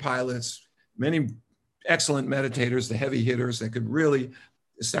many pilots, many excellent meditators, the heavy hitters that could really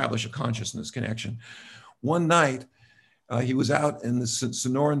establish a consciousness connection. One night, he was out in the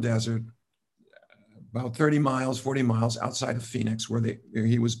Sonoran Desert, about 30 miles, 40 miles outside of Phoenix, where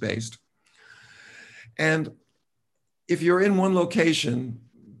he was based. And if you're in one location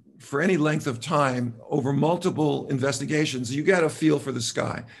for any length of time over multiple investigations, you get a feel for the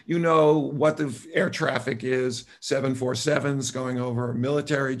sky. You know what the air traffic is, 747s going over,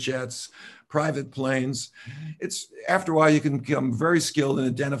 military jets, private planes. It's, after a while, you can become very skilled in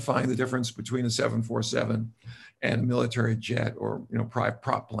identifying the difference between a 747 and a military jet, or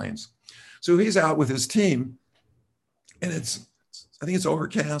prop planes. So he's out with his team, and I think it's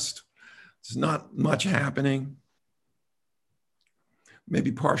overcast. There's not much happening.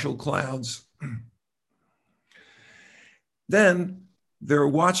 Maybe partial clouds. Then they're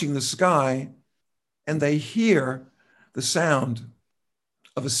watching the sky, and they hear the sound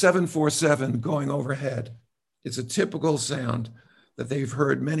of a 747 going overhead. It's a typical sound that they've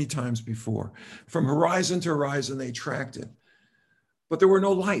heard many times before. From horizon to horizon, they tracked it. But there were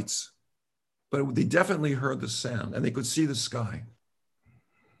no lights. But they definitely heard the sound, and they could see the sky.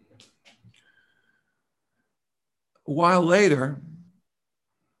 A while later,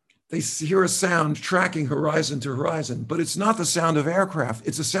 they hear a sound tracking horizon to horizon, but it's not the sound of aircraft.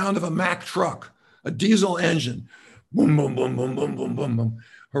 It's the sound of a Mack truck, a diesel engine. Boom, boom, boom, boom, boom, boom, boom, boom.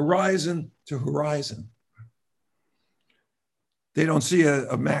 Horizon to horizon. They don't see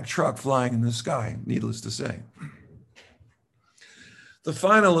a Mack truck flying in the sky, needless to say. The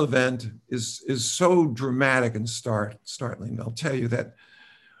final event is so dramatic and startling. I'll tell you that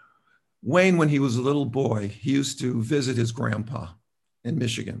Wayne, when he was a little boy, he used to visit his grandpa in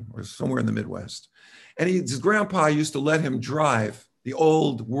Michigan or somewhere in the Midwest. And his grandpa used to let him drive the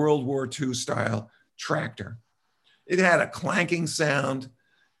old World War II style tractor. It had a clanking sound.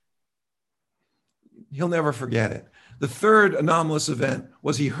 He'll never forget it. The third anomalous event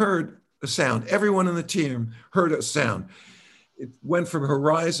was he heard a sound. Everyone in the team heard a sound. It went from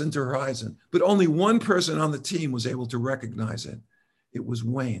horizon to horizon, but only one person on the team was able to recognize it. It was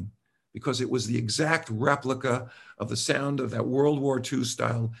Wayne, because it was the exact replica of the sound of that World War II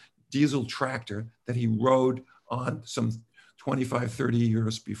style diesel tractor that he rode on some 25, 30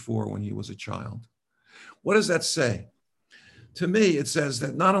 years before when he was a child. What does that say? To me, it says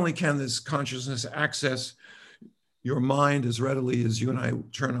that not only can this consciousness access your mind as readily as you and I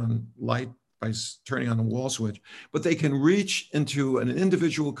turn on light by turning on a wall switch, but they can reach into an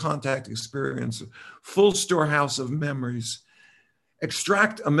individual contact experience, full storehouse of memories,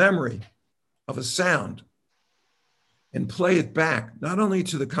 extract a memory of a sound and play it back, not only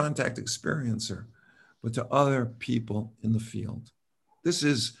to the contact experiencer, but to other people in the field. This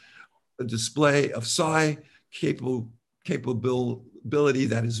is a display of psi capable capability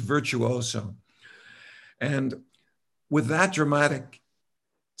that is virtuoso. And with that dramatic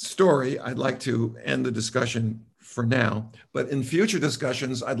story, I'd like to end the discussion for now. But in future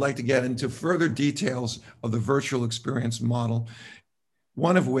discussions, I'd like to get into further details of the virtual experience model,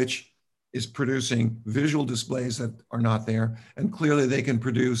 one of which is producing visual displays that are not there. And clearly they can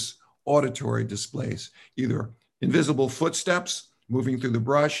produce auditory displays, either invisible footsteps moving through the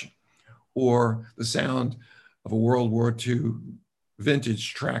brush or the sound of a World War II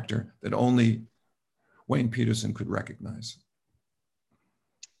vintage tractor that only Wayne Peterson could recognize.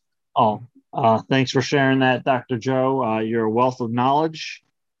 Oh, thanks for sharing that, Dr. Joe. You're a wealth of knowledge.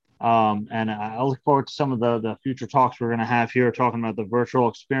 And I look forward to some of the future talks we're going to have here, talking about the virtual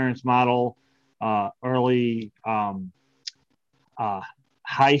experience model, early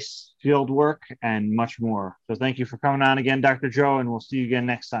heist field work, and much more. So thank you for coming on again, Dr. Joe, and we'll see you again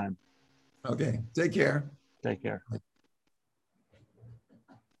next time. Okay, take care. Take care.